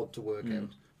be a bit odd to work out.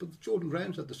 But Jordan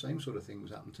Graham's had the same sort of things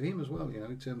happen to him as well.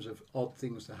 In terms of odd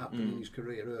things that happen in his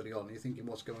career early on. You're thinking,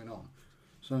 what's going on?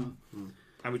 So.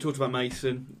 And we talked about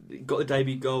Mason. He got the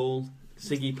debut goal.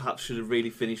 Siggy perhaps should have really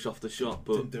finished off the shot,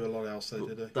 but didn't do a lot else, though,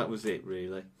 did he? That was it,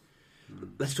 really.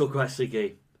 Let's talk about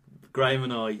Siggy. Graham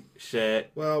and I share.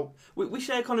 Well, we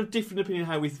share kind of different opinion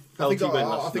how we felt he went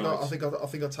last night. I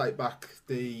think I take back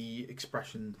the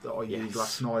expression that I used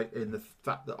last night in the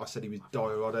fact that I said he was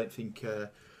dire. I don't think.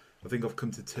 I think I've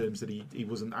come to terms that he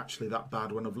wasn't actually that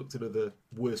bad when I've looked at other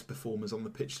worst performers on the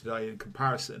pitch today in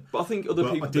comparison. But I think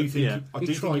other people. I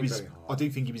do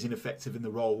think he was ineffective in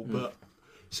the role, but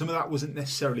some of that wasn't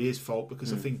necessarily his fault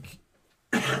because I think.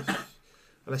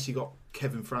 Unless you got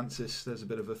Kevin Francis, there's a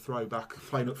bit of a throwback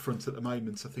playing up front at the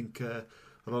moment. I think a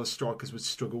lot of strikers would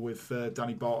struggle with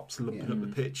Danny Barps lumping up the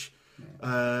pitch.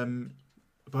 Yeah.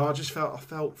 But I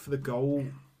felt for the goal,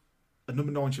 a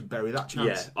number 9 should bury that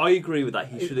chance. Yeah, I agree with that.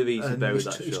 He should have easily buried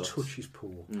that shot. His touch is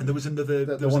poor. And there was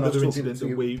another incident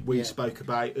that we spoke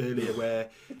about earlier where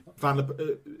Van La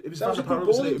Parra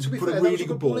put a really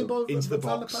good ball into the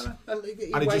box, and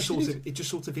it just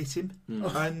sort of hit him and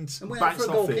bounced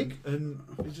off him, and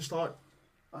it's just like.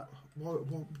 Why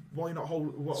are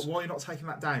you not taking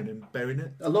that down and burying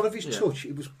it? A lot of his touch,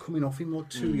 it was coming off him like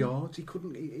 2 yards. He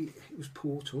couldn't. It was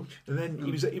poor touch. And then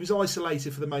he was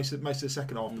isolated for the most of the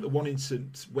second half. But the one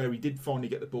instant where he did finally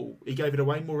get the ball, he gave it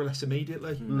away more or less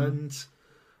immediately. And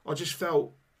I just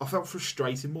felt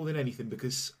frustrated more than anything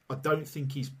because I don't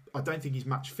think he's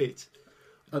match fit.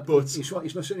 But he's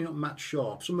certainly not match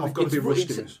sharp. Some of it could be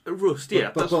rustiness. Rust,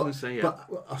 yeah. That's what I'm saying. Yeah.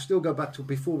 But I still go back to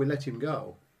before we let him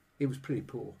go. He was pretty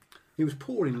poor. He was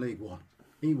poor in League One.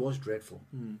 He was dreadful.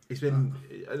 He's been,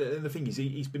 and the thing is,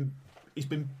 he's been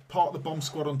part of the bomb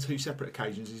squad on 2 separate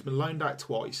occasions. He's been loaned out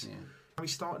twice. Yeah. Now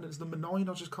he's starting as number 9.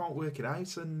 I just can't work it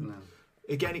out. And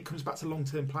again, it comes back to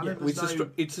long-term planning. Yeah,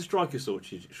 it's a striker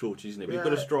shortage, isn't it? We've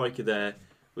got a striker there.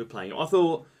 We're playing. I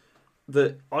thought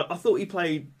he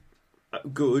played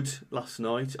good last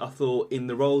night. I thought in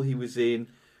the role he was in,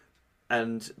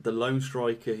 and the lone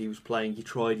striker he was playing, he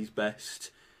tried his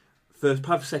best.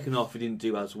 Perhaps second half he didn't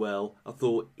do as well. I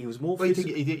thought he was more. Well, he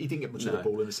didn't get much of the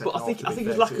ball in the second half. But I think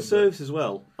his lack of service as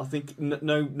well. I think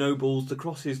no balls. The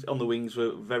crosses on the wings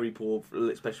were very poor,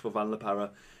 especially for Van La Parra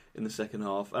in the second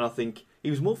half. And I think he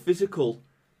was more physical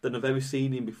than I've ever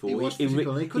seen him before. He was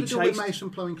physical. He could have done with Mason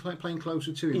playing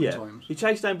closer to him at times. He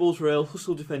chased down balls well,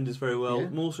 hustled defenders very well,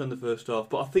 more so in the first half.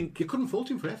 But I think you couldn't fault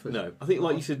him for effort. No, I think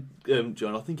like you said,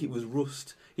 John. I think it was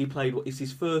rust. He played it's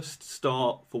his first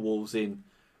start for Wolves in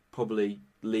probably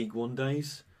League One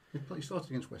days. He started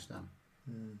against West Ham.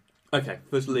 Okay,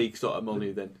 first league start at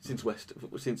Molyneux then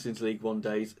since League One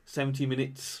days. 70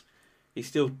 minutes. He's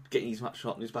still getting his match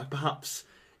shot on his back. Perhaps.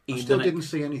 I still didn't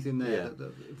see anything there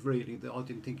that I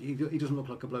didn't think he doesn't look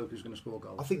like a bloke who's going to score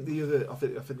goals. I think the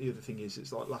other thing is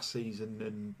it's like last season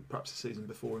and perhaps the season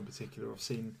before in particular. I've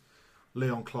seen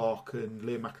Leon Clark and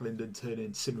Liam McAlinden turn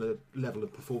in similar level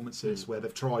of performances where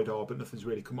they've tried hard but nothing's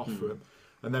really come off for them.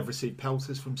 and they've received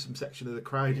pelters from some section of the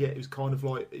crowd. Yet it was kind of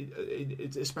like,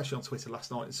 especially on Twitter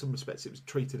last night, in some respects, it was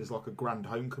treated as like a grand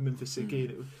homecoming for Siggy,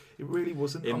 and it really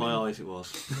wasn't. In my eyes, it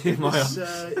was. In my eyes,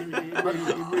 it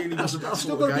really wasn't.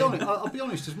 I'll be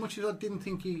honest. As much as I didn't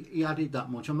think he added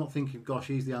that much, I'm not thinking, gosh,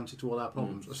 he's the answer to all our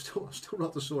problems. I still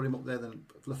rather saw him up there than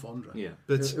Le Fondre. Yeah,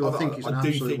 but who I think is an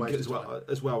absolute waste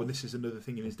as well, and this is another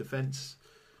thing in his defence,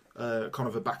 kind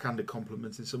of a backhanded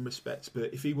compliment in some respects.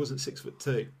 But if he wasn't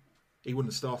 6'2", he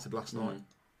wouldn't have started last night.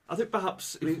 I think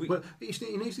perhaps he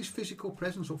needs this physical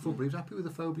presence up front. But he's happy with the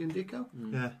Phobia and Dicko.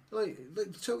 Yeah,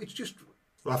 so it's just.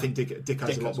 Well, I think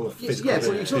Dicko's a lot more physical. Yeah,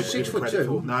 but he's not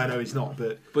 6'2". No, he's not.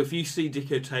 But if you see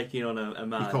Dicko taking on a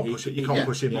man, you can't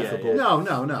push him off the ball.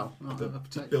 No.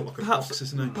 Built like a box,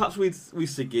 isn't he? Perhaps with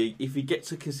Siggy, if he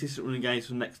gets a consistent running games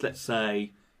for the next, let's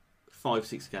say,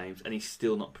 5-6 games, and he's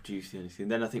still not producing anything,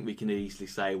 then I think we can easily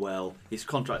say, well, his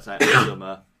contract's out in the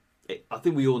summer. I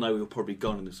think we all know he'll probably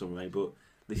gone in the summer, mate, but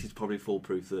this is probably full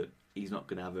proof that he's not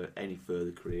going to have any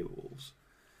further career at Wolves.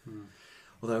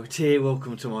 Although a tear will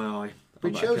come to my eye.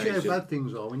 But it shows you how bad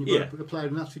things are when you've got a player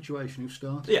in that situation who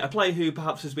starts. Yeah, a player who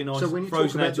perhaps has been So when you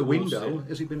talk about the window, Wolves,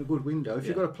 has it been a good window? If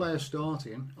you've got a player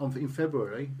starting in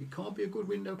February, it can't be a good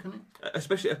window, can it?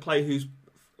 Especially a player who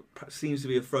seems to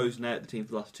be frozen out of the team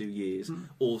for the last 2 years.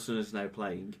 Olsen is now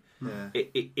playing. Yeah.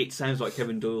 It sounds like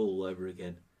Kevin Doyle all over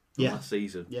again from last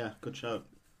season. Yeah, good show.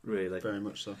 Really. Very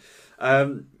much so.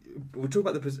 We'll talk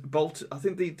about the Bolton. I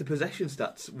think the possession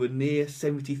stats were near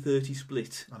 70-30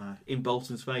 split in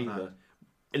Bolton's favour.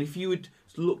 And if you would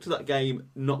look to that game,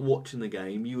 not watching the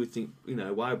game, you would think,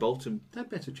 why Bolton? They had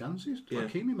better chances.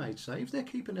 Hakimi made saves. Their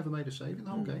keeper never made a save in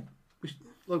the whole game.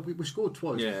 We scored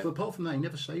twice, but apart from that, he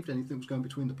never saved anything that was going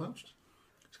between the posts.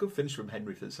 It's a good finish from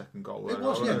Henry for the second goal. It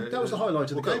was, that was the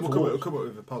highlight of the game. We'll come up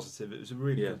with a positive. It was a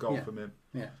really good goal from him.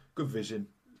 Yeah. Good vision,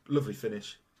 lovely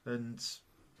finish, and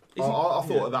I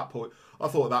thought at that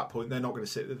point they're not going to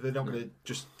sit. They're not going to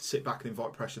just sit back and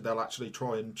invite pressure. They'll actually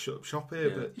try and shut up shop here.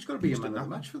 But he's got to be a man of the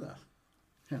match for that,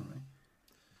 Henry.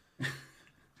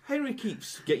 Henry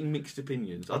keeps getting mixed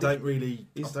opinions. I don't really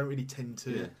tend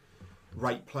to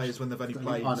rate players when they've only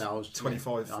played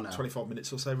 25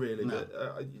 minutes or so, really. No.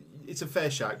 But it's a fair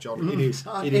shout, John. It is.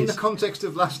 In the context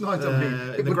of last night,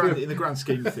 in the grand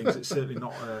scheme of things, it's certainly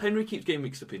not. Henry keeps getting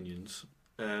mixed opinions.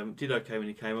 Did okay when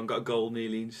he came on, got a goal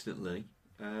nearly instantly.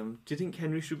 Do you think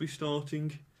Henry should be starting?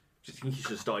 Do you think he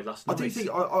should have started last night?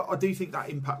 I do think that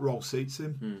impact role suits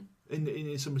him.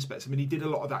 In some respects, I mean, he did a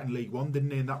lot of that in League One,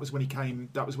 didn't he? And that was when he came.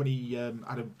 That was when he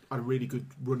had a really good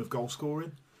run of goal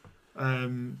scoring.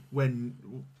 When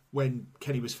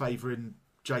Kenny was favouring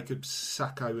Jacobs,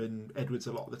 Sacco, and Edwards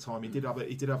a lot of the time, he did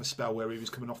have a spell where he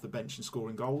was coming off the bench and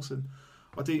scoring goals, and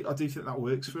I do think that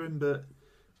works for him. But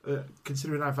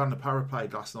considering how Van der Parra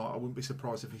played last night, I wouldn't be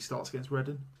surprised if he starts against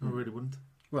Reading. I really wouldn't.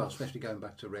 Well, especially going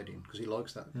back to Reading, because he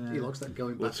likes that. Yeah. He likes that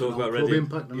going back to club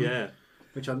impact.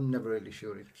 Which I'm never really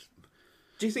sure.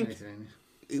 Do you think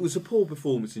it was a poor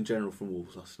performance in general from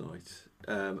Wolves last night?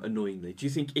 Annoyingly, do you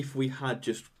think if we had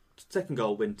just second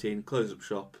goal went in, close up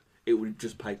shop, it would have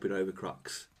just papered over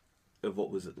cracks of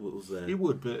what was there? It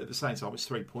would, but at the same time, it's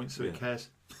 3 points, so who cares?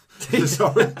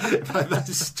 Sorry,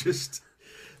 that's just.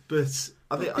 But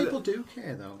people do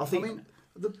care, though. I mean,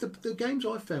 the games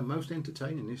I've found most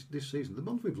entertaining this season, the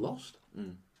ones we've lost.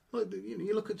 Like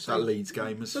you look at that Leeds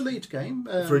game. The Leeds game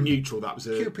for a neutral, that was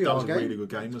a really good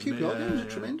game, wasn't it? QPR game was a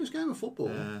tremendous game of football.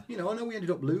 Yeah. I know we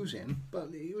ended up losing,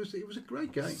 but it was a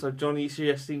great game. So, Johnny, you're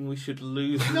suggesting we should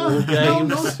lose more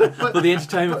games for the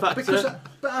entertainment factor?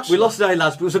 We lost today,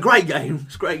 lads, but it was a great game.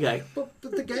 It's a great game. But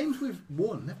the games we've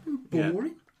won, they've been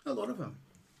boring. A lot of them.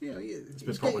 It's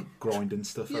been proper grinding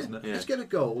stuff, hasn't it? Let's get a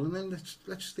goal, and then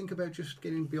let's think about just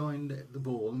getting behind the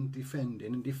ball and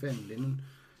defending. And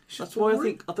that's why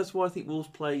I think Wolves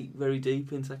play very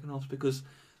deep in second halves, because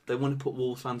they want to put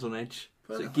Wolves fans on edge.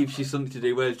 So it gives you something to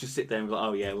do, whereas just sit there and be like,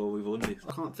 oh yeah, well, we've won this.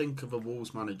 I can't think of a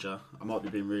Wolves manager, I might be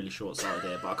being really short-sighted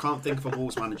here, but I can't think of a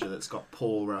Wolves manager that's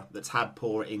had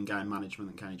poorer in-game management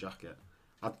than Kenny Jackett.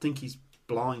 I think he's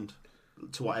blind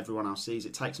to what everyone else sees.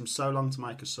 It takes him so long to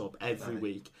make a sub every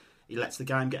week. He lets the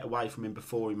game get away from him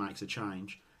before he makes a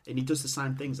change. And he does the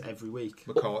same things every week.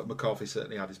 McCarthy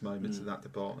certainly had his moments in that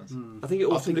department. I think it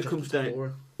ultimately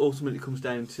comes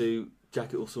down to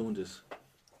Jackett or Saunders.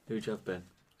 Who would you have, Ben?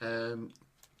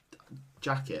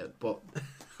 Jackett, but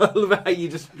I love how you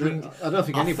just drink. I don't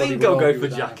think anybody. I think I'll go for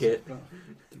Jackett.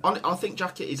 I think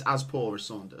Jackett is as poor as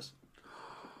Saunders.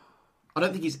 I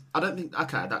don't think.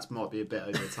 Okay, that might be a bit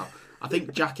over the top. I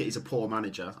think Jackett is a poor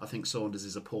manager. I think Saunders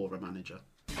is a poorer manager.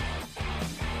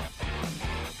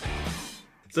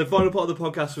 So, final part of the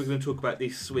podcast, we're going to talk about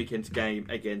this weekend's game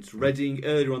against Reading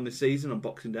earlier on this season on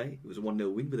Boxing Day. It was a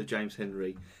 1-0 win with a James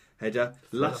Henry header.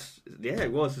 It was.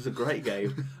 It was a great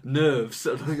game. Nerves.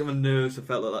 I don't think my nerves have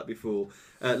felt like that before.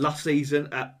 Last season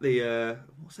at the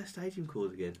what's that stadium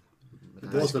called again?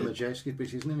 It was the Majeski, but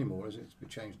it isn't anymore, is it?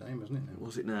 It's changed name, hasn't it? Now?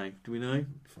 Was it now? Do we know?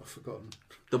 I've forgotten.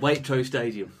 The Waitrose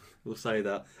Stadium. We'll say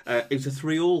that. It was a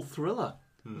 3-3 thriller,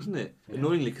 wasn't it? Yeah.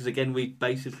 Annoyingly, because again we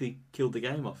basically killed the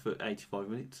game off at 85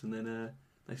 minutes, and then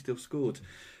they still scored.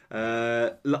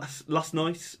 Last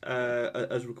night,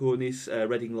 as recording this,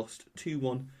 Reading lost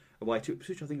 2-1 away to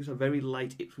Ipswich. I think it was a very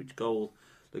late Ipswich goal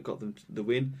that got them the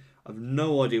win. I've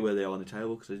no idea where they are on the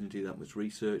table because I didn't do that much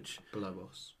research. Below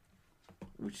us.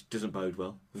 Which doesn't bode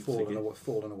well.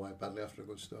 Fallen away badly after a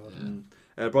good start.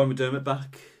 Brian McDermott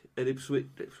back at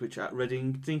Ipswich at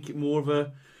Reading. Think it more of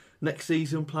a next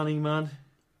season planning man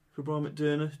for Brian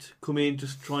McDermott? Come in,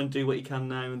 just try and do what you can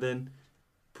now and then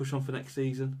push on for next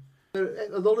season? There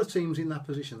are a lot of teams in that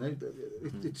position.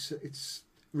 It's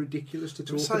ridiculous to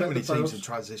talk about. So many teams in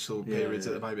transitional periods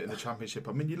at the moment in the Championship.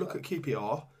 I mean, you look at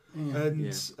QPR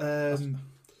and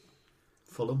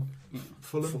Fulham.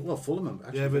 Fulham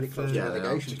actually very close to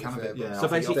relegation. So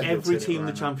basically every team in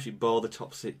the Championship bar the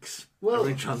top six.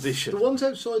 Every transition. The ones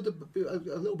outside a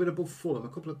little bit above Fulham, a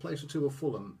couple of places or two of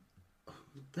Fulham,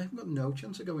 they've got no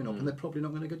chance of going up, and they're probably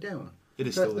not going to go down. It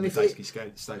is still the Nefesky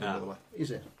Stadium, by the way.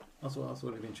 Is it? I thought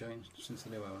it had been changed since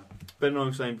the new hour. Ben and I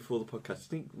were saying before the podcast, I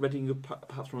think Reading are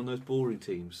perhaps one of those boring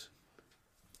teams.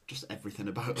 Just everything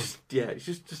about us. It's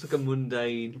just like a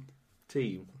mundane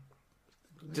team.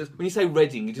 Just when you say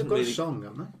Reading, you just got a song,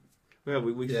 haven't they? Well,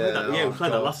 we played that. We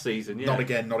played that last season. Yeah. Not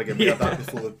again. We had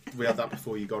that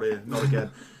before you got here. Not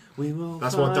again.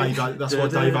 That's what Dave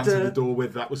answered the door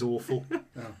with. That was awful.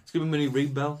 It's giving me a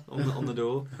ring bell on the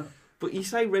door. But you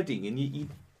say Reading, and you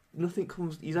nothing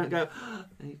comes. You don't go.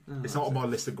 It's not on my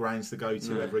list of grounds to go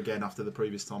to ever again after the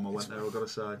previous time I went there. I've got to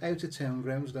say, out of town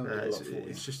grounds don't do a lot for you.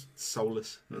 It's just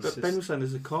soulless. But Ben was saying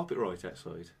there's a carpet right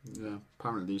outside. Yeah,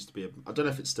 apparently there used to be I don't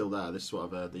know if it's still there. This is what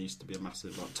I've heard. There used to be a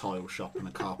massive tile shop and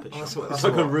a carpet shop. It's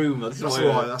like a room. That's all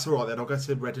right. That's all right then. I'll go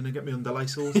to Reading and get me underlay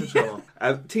sorted.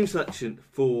 Team selection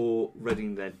for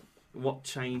Reading then. What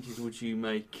changes would you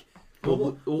make?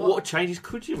 What changes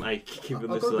could you make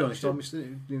given the selection? I've got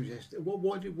to be honest,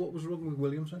 what was wrong with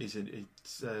Williamson? He's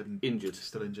injured.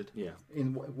 Still injured. Yeah.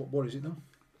 What is it now?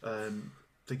 I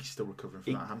think he's still recovering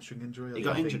from that hamstring injury. He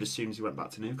got injured as soon as he went back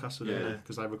to Newcastle, didn't he?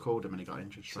 Because they recalled him and he got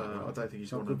injured. So I don't think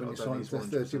he's one of them.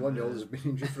 31-year-old has been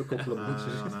injured for a couple of months.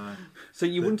 So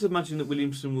you wouldn't imagine that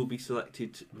Williamson will be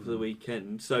selected for the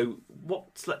weekend. So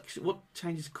what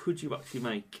changes could you actually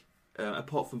make,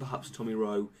 apart from perhaps Tommy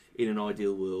Rowe in an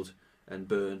ideal world? And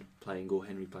Byrne playing or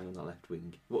Henry playing on that left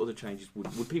wing. What other changes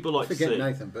would people like to see? Forget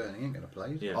Nathan Byrne, he ain't going to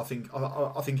play. Yeah. I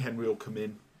think Henry will come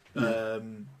in.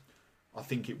 I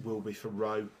think it will be for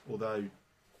Rowe, although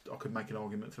I could make an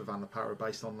argument for Van der Parra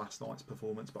based on last night's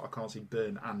performance, but I can't see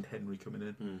Byrne and Henry coming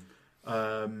in.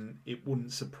 It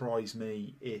wouldn't surprise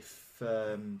me if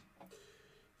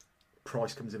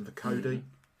Price comes in for Cody.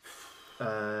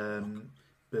 But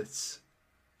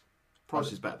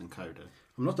Price is better than Cody.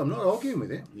 I'm not arguing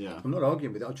with it. Yeah. I'm not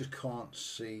arguing with it. I just can't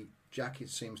see. Jacket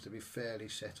seems to be fairly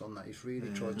set on that. He's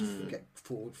really tried to get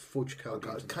fudge Cody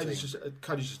into the team.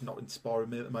 Cody's just not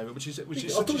inspiring me at the moment, which is such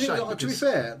a shame. To be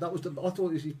fair, I thought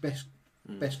it was his best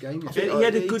game. He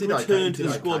had a good return to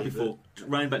the squad before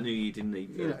round about New Year, didn't he?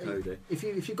 Cody. If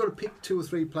you've got to pick 2 or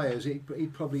 3 players,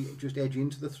 he'd probably just edge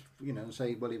into the and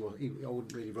say, well, I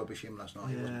wouldn't really rubbish him last night.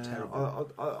 He wasn't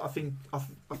terrible. I think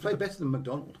he played better than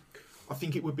McDonald. I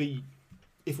think it would be.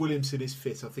 If Williamson is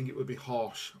fit, I think it would be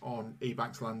harsh on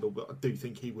Ebanks-Landell, but I do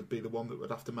think he would be the one that would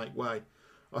have to make way.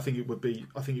 I think it would be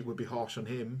harsh on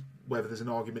him. Whether there's an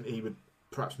argument he would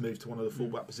perhaps move to one of the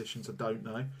fullback positions, I don't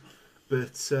know.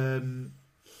 But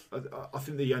I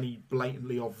think the only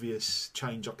blatantly obvious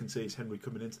change I can see is Henry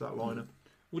coming into that lineup.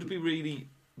 Would it be really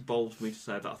bold for me to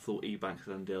say that I thought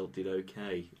Ebanks-Landell did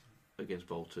okay against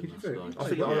Bolton last night?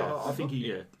 I think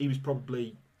he was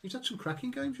probably. He's had some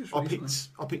cracking games just recently.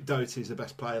 I picked Doherty as the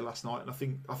best player last night, and I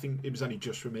think it was only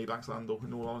just from Ebanks-Landell,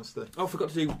 in all honesty. I forgot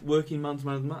to do working man's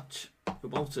man of the match for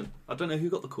Bolton. I don't know who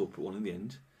got the corporate one in the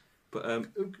end, but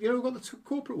you know who got the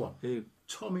corporate one? Who?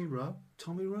 Tommy Rowe.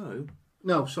 Tommy Rowe?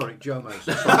 No, sorry, Joe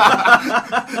Mason.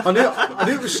 I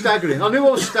knew it was staggering. I knew I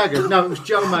was staggered. No, it was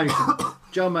Joe Mason.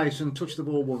 Joe Mason touched the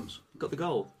ball once. Got the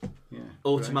goal. Yeah.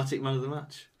 Automatic man of the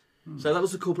match. So that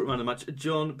was the corporate man of the match.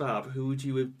 John Babb, who would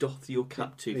you have doffed your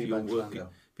cap to if you were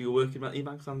working at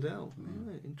Ebanks-Landell?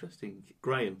 Oh, interesting.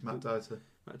 Graham. Matt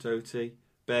Doherty.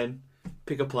 Ben.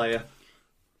 Pick a player.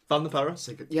 Van der Parra.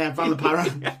 Yeah, Van der Parra.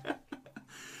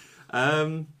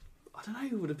 I don't know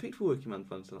who would have picked for working man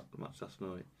fans the match last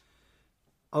night.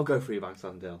 I'll go for Ebanks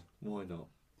Landale. Why not?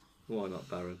 Why not,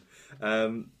 Baron?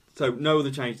 So no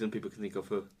other changes than people can think of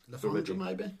for Reading,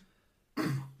 maybe.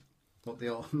 What the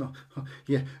old, no,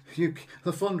 yeah,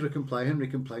 Lafondra can play, Henry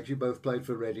can play, because you both played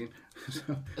for Reading.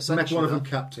 So make one of them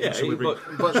captain. Yeah,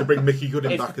 should bring Mickey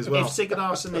Gooding back as well? If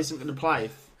Sigurdarsson isn't going to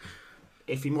play,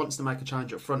 if he wants to make a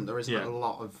change up front, there isn't a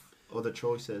lot of other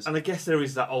choices. And I guess there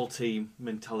is that old team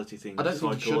mentality thing. I don't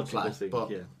think he should play, thing,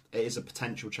 but it is a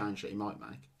potential change that he might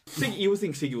make. You would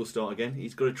think Siggy will start again.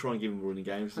 He's got to try and give him running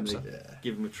games and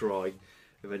give him a try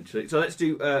eventually. So let's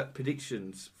do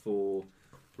predictions for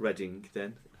Reading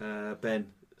then.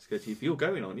 Ben, let's go to you. You're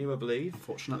going, aren't you, I believe?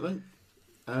 Unfortunately.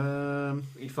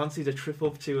 You fancied a trip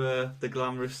up to the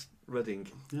glamorous Reading?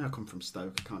 Yeah, I come from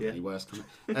Stoke. I can't get any worse, can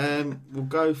it? We'll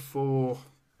go for...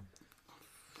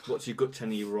 What's your gut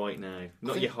telling you right now?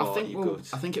 Not your heart, your gut.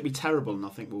 I think it'd be terrible, and I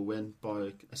think we'll win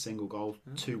by a single goal,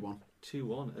 2-1.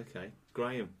 2-1, okay.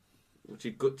 Graham, what's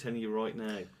your gut telling you right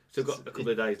now? Still got a couple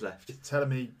of days left. It's telling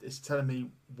me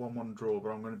 1-1 draw, but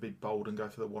I'm going to be bold and go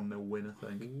for the 1-0 win, I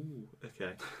think. Ooh,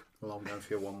 okay. Well, I'm going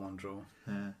for your 1-1 draw.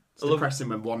 Yeah. It's depressing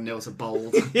when 1-0's a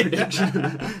bold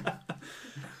prediction.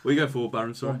 We go for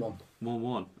Baron, sorry. 1-1.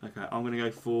 1-1. Okay, I'm going to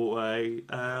go for a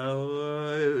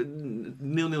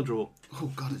 0-0 draw.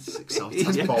 Oh God, it's exciting.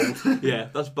 That's bold. Yeah,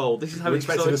 that's bold. This is how we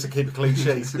expected us to keep a clean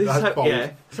sheet. That's bold.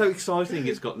 Yeah, so exciting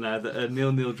it's got now that a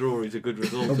 0-0 draw is a good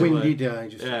result. A windy day,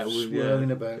 just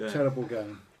swirling about. Terrible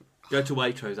game. Go to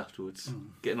Waitrose afterwards.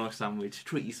 Get a nice sandwich.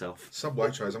 Treat yourself. Some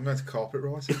Waitrose. I'm going to Carpet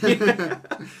Rise.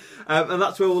 And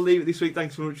that's where we'll leave it this week.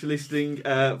 Thanks very much for listening.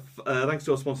 Thanks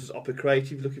to our sponsors, Opera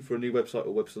Creative. If you're looking for a new website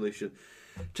or web solution,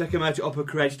 check them out at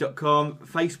operacreative.com.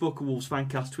 Facebook, Wolves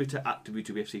Fancast. Twitter, at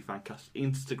WWFC Fancast.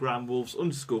 Instagram,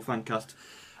 Wolves_Fancast.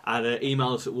 And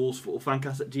email us at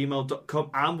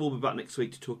wolvesfootballfancast@gmail.com. And we'll be back next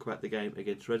week to talk about the game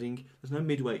against Reading. There's no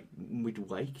midweek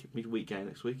game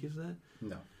next week, is there?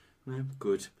 No. No,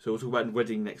 good. So we'll talk about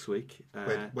Reading next week.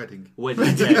 Wedding,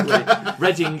 yeah,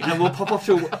 Reading, and we'll pop off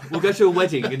to. We'll go to a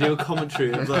wedding and do a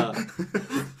commentary of that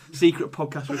secret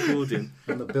podcast recording.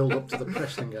 And the build up to the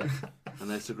Preston game. And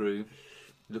there's the groom.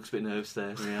 He looks a bit nervous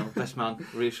there. Best man,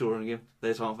 reassuring him.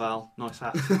 There's Aunt Val. Nice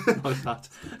hat. Nice hat.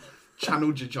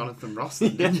 Channeled your Jonathan Ross.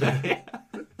 Thanks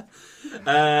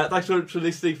for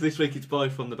listening for this week. It's bye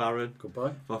from the Baron.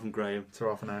 Goodbye. Bye from Graham.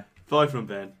 Ta-ra for now. Bye from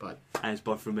Ben. Bye. And it's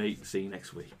bye from me. See you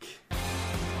next week.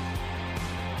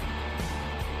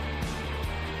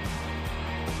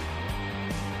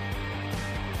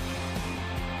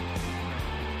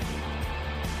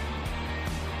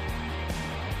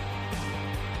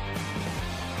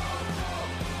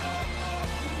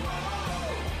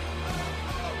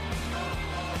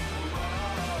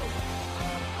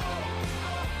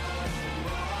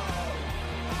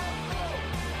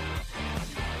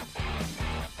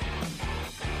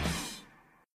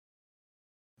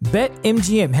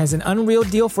 BetMGM has an unreal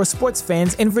deal for sports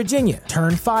fans in Virginia.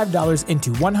 Turn $5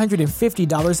 into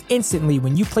 $150 instantly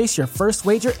when you place your first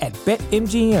wager at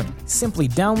BetMGM. Simply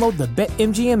download the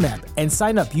BetMGM app and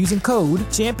sign up using code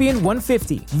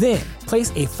Champion150. Then,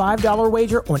 place a $5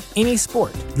 wager on any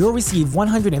sport. You'll receive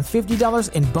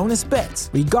 $150 in bonus bets,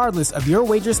 regardless of your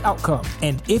wager's outcome.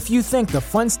 And if you think the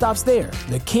fun stops there,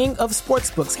 the king of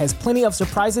sportsbooks has plenty of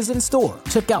surprises in store.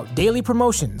 Check out daily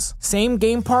promotions,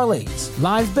 same-game parlays,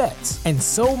 live bets, and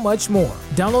so much more.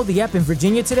 Download the app in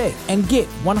Virginia today and get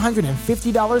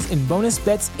 $150 in bonus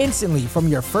bets instantly from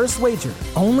your first wager.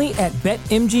 Only at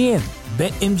BetMGM.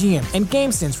 BetMGM and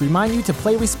GameSense remind you to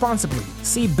play responsibly.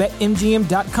 See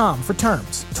BetMGM.com for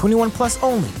terms. 21 plus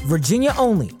only. Virginia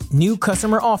only. New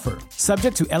customer offer.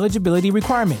 Subject to eligibility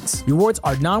requirements. Rewards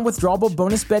are non-withdrawable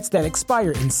bonus bets that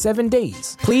expire in 7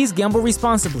 days. Please gamble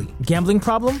responsibly. Gambling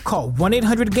problem? Call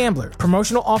 1-800-GAMBLER.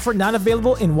 Promotional offer not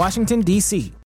available in Washington, D.C.